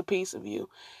snatches a piece of you.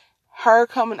 Her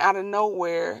coming out of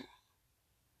nowhere,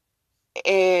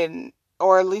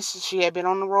 or at least she had been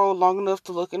on the road long enough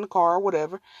to look in the car or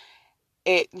whatever,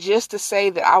 just to say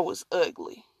that I was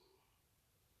ugly.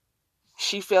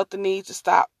 She felt the need to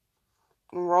stop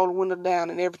and roll the window down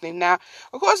and everything. Now,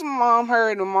 of course, my mom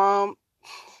heard, and my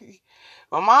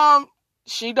mom,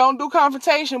 she don't do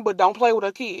confrontation, but don't play with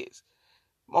her kids.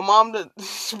 My mom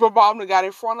got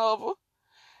in front of her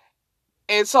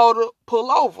and told her,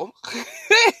 pull over.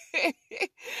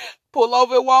 Pull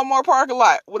over at Walmart parking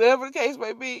lot, whatever the case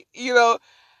may be,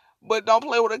 but don't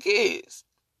play with her kids.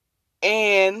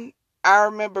 And I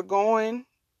remember going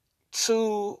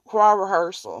to choir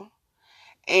rehearsal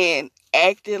and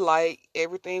acted like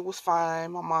everything was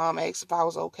fine. My mom asked if I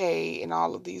was okay and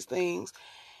all of these things.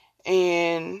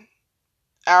 And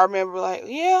I remember like,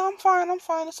 yeah, I'm fine,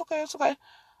 it's okay.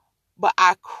 But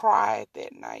I cried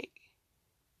that night.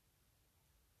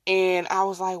 And I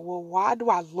was like, well, why do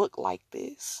I look like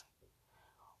this?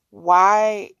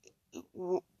 Why,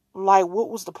 like, what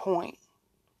was the point?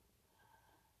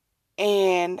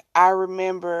 And I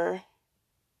remember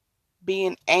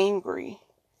being angry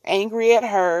at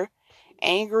her,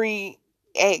 angry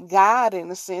at God in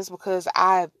a sense, because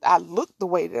I look the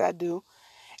way that I do.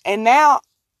 And now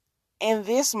in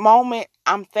this moment,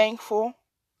 I'm thankful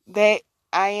that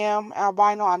I am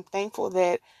albino. I'm thankful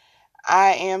that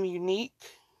I am unique.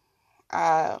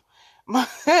 My,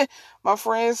 my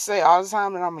friends say all the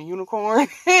time that I'm a unicorn.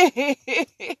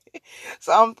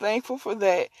 So I'm thankful for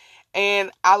that.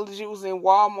 And I legit was in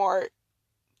Walmart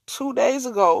 2 days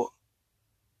ago,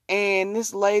 and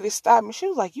this lady stopped me. She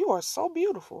was like, "You are so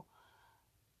beautiful."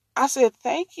 I said,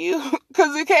 "Thank you,"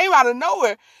 because it came out of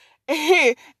nowhere.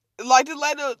 Like, the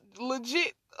lady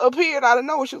legit appeared out of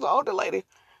nowhere. She was an older lady.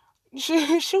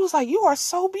 She was like, "You are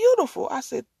so beautiful." I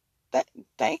said,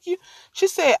 "Thank you." She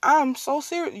said, "I'm so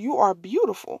serious. You are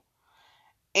beautiful."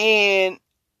 And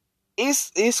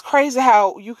it's crazy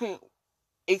how you can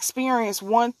experience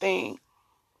one thing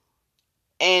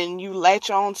and you latch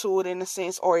on to it in a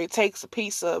sense, or it takes a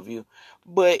piece of you,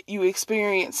 but you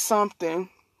experience something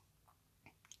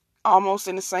almost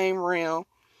in the same realm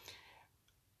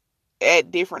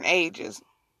at different ages.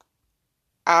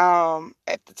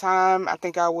 At the time, I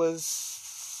think I was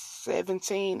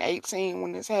 17, 18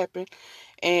 when this happened.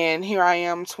 And here I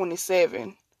am,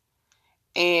 27,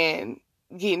 and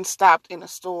getting stopped in a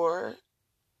store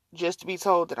just to be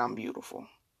told that I'm beautiful.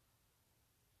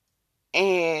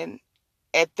 And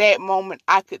at that moment,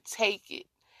 I could take it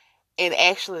and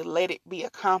actually let it be a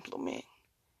compliment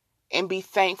and be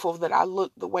thankful that I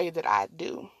look the way that I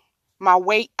do. My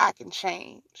weight, I can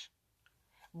change,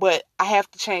 but I have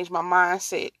to change my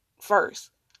mindset first,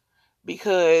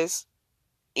 because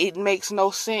it makes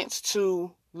no sense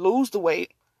to lose the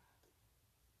weight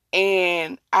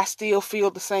and I still feel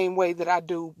the same way that I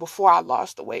do before I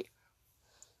lost the weight.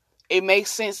 It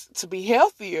makes sense to be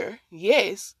healthier,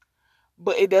 yes,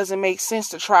 but it doesn't make sense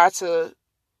to try to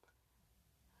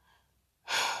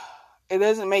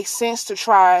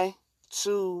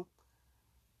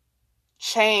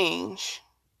change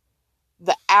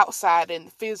the outside and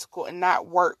the physical and not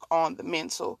work on the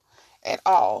mental at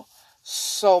all.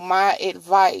 So my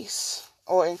advice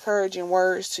or encouraging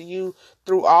words to you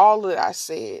through all that I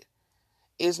said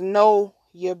is know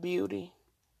your beauty.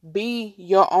 Be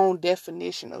your own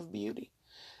definition of beauty.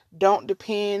 Don't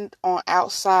depend on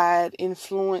outside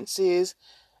influences,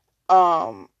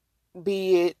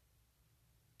 be it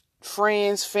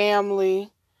friends,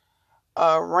 family,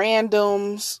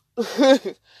 randoms.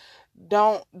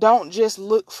 Don't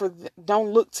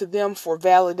look to them for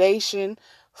validation,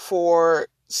 for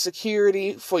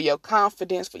security, for your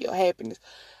confidence, for your happiness,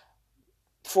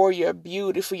 for your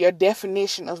beauty, for your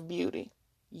definition of beauty.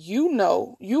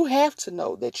 You have to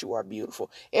know that you are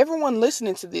beautiful. Everyone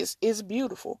listening to this is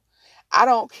beautiful. I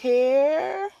don't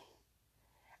care.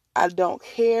 I don't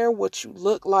care what you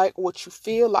look like, what you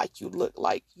feel like you look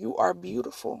like. You are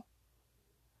beautiful.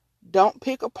 Don't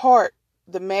pick apart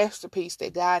the masterpiece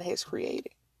that God has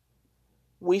created.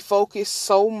 We focus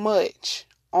so much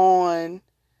on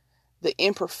the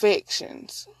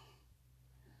imperfections,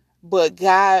 but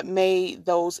God made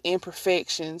those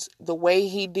imperfections the way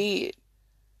He did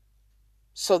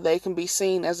so they can be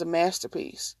seen as a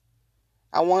masterpiece.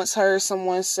 I once heard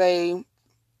someone say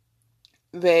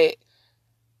that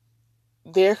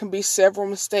there can be several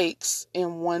mistakes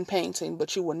in one painting,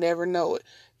 but you will never know it.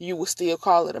 You will still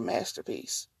call it a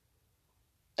masterpiece.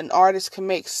 An artist can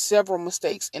make several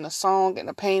mistakes in a song, in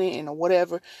a painting, in a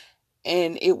whatever,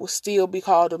 and it will still be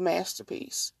called a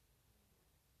masterpiece.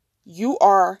 You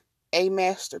are a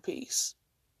masterpiece.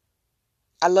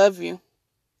 I love you.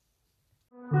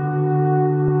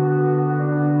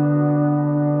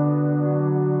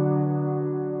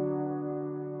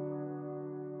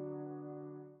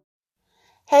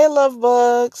 Hey, love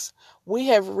bugs. We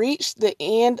have reached the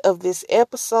end of this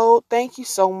episode. Thank you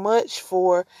so much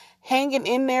for hanging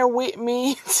in there with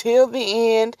me till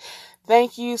the end.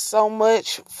 Thank you so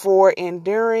much for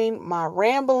enduring my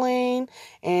rambling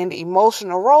and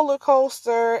emotional roller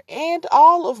coaster and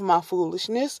all of my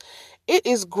foolishness. It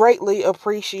is greatly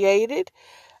appreciated.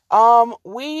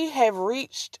 We have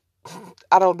reached,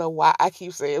 I don't know why I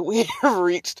keep saying we have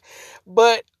reached,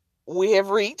 but we have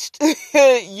reached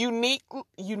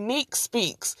Unique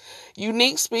Speaks.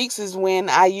 Unique Speaks is when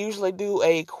I usually do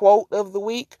a quote of the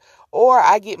week, or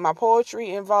I get my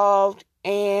poetry involved.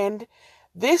 And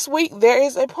this week there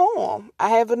is a poem. I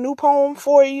have a new poem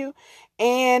for you,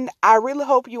 and I really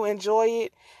hope you enjoy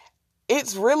it.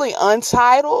 It's really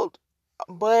untitled,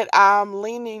 but I'm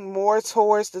leaning more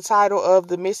towards the title of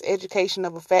The Miseducation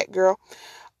of a Fat Girl.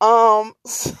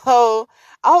 So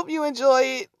I hope you enjoy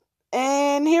it.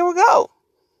 And here we go.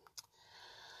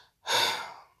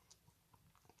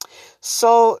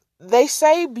 So they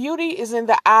say beauty is in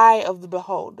the eye of the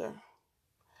beholder.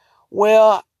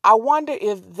 Well, I wonder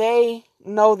if they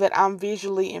know that I'm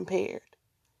visually impaired.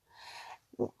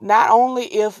 Not only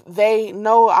if they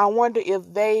know, I wonder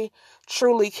if they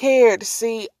truly cared.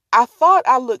 See, I thought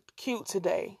I looked cute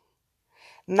today.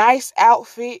 Nice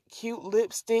outfit, cute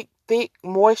lipstick, thick,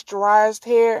 moisturized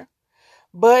hair.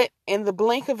 But in the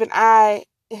blink of an eye,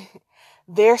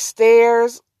 their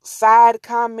stares, side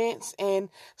comments, and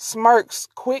smirks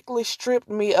quickly stripped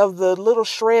me of the little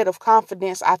shred of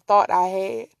confidence I thought I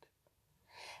had.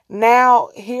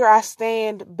 Now, here I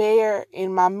stand bare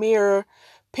in my mirror,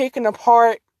 picking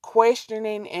apart,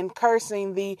 questioning, and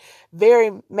cursing the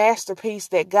very masterpiece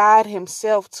that God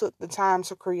Himself took the time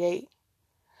to create.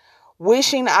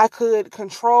 Wishing I could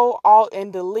control, alt,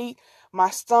 and delete my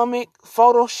stomach,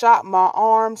 Photoshop my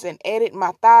arms, and edit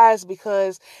my thighs,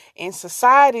 because in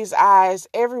society's eyes,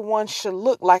 everyone should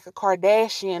look like a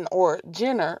Kardashian or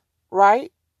Jenner,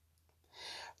 right?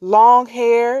 Long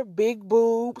hair, big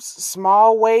boobs,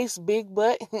 small waist, big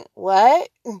butt. What?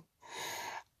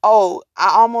 Oh, I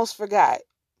almost forgot.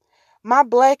 My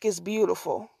black is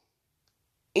beautiful.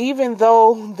 Even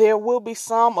though there will be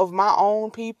some of my own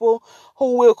people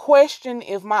who will question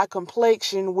if my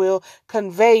complexion will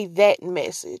convey that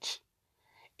message,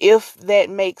 if that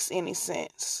makes any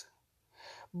sense.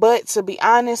 But to be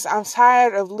honest, I'm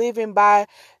tired of living by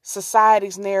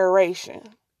society's narration.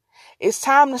 It's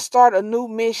time to start a new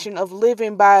mission of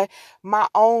living by my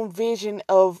own vision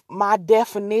of my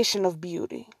definition of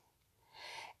beauty.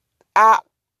 I,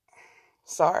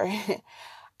 sorry.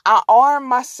 I arm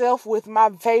myself with my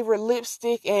favorite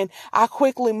lipstick and I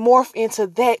quickly morph into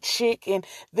that chick, and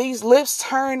these lips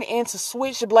turn into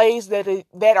switchblades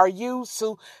that are used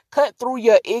to cut through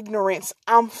your ignorance.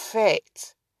 I'm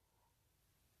fat.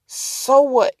 So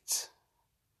what?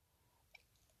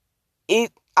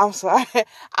 I'm sorry.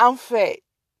 I'm fat.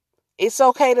 It's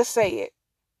okay to say it.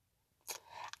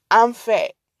 I'm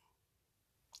fat.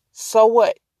 So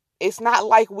what? It's not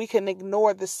like we can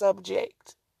ignore the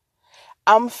subject.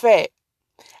 I'm fat.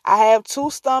 I have 2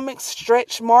 stomachs,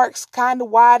 stretch marks, kind of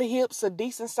wide hips, a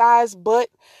decent sized butt,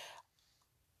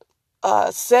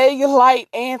 cellulite,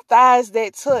 and thighs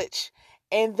that touch.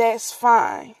 And that's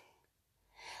fine.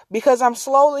 Because I'm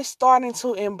slowly starting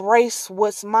to embrace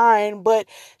what's mine. But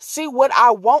see, what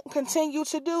I won't continue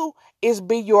to do is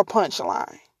be your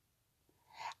punchline.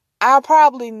 I'll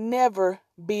probably never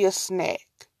be a snack.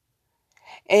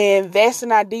 And that's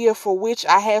an idea for which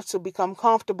I have to become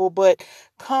comfortable. But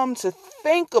come to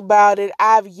think about it,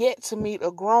 I've yet to meet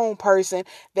a grown person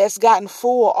that's gotten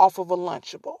full off of a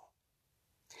Lunchable.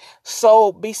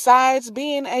 So besides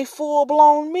being a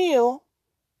full-blown meal,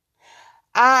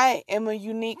 I am a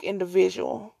unique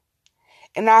individual.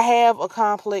 And I have a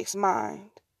complex mind.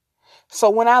 So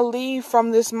when I leave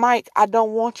from this mic, I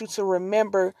don't want you to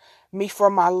remember me for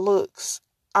my looks.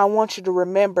 I want you to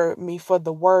remember me for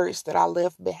the words that I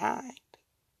left behind.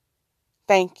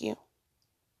 Thank you.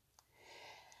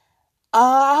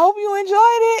 I hope you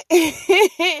enjoyed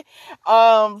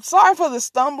it. Sorry for the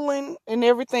stumbling and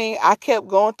everything. I kept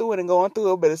going through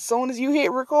it, but as soon as you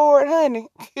hit record, honey,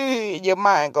 your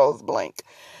mind goes blank.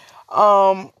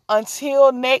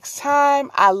 Until next time,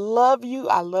 I love you.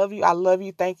 I love you. I love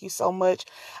you. Thank you so much.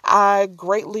 I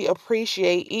greatly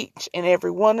appreciate each and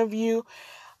every one of you.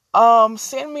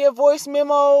 Send me a voice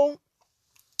memo.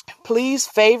 Please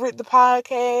favorite the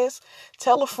podcast.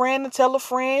 Tell a friend to tell a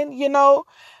friend,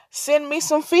 send me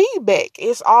some feedback.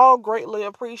 It's all greatly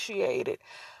appreciated.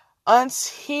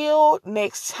 Until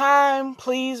next time,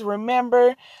 please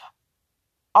remember,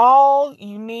 all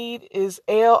you need is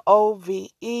LOVE.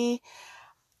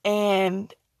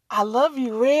 And I love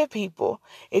you, red people.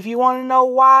 If you want to know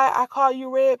why I call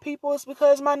you red people, it's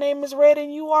because my name is Red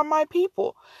and you are my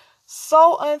people.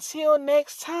 So until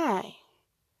next time,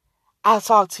 I'll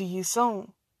talk to you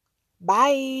soon.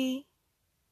 Bye.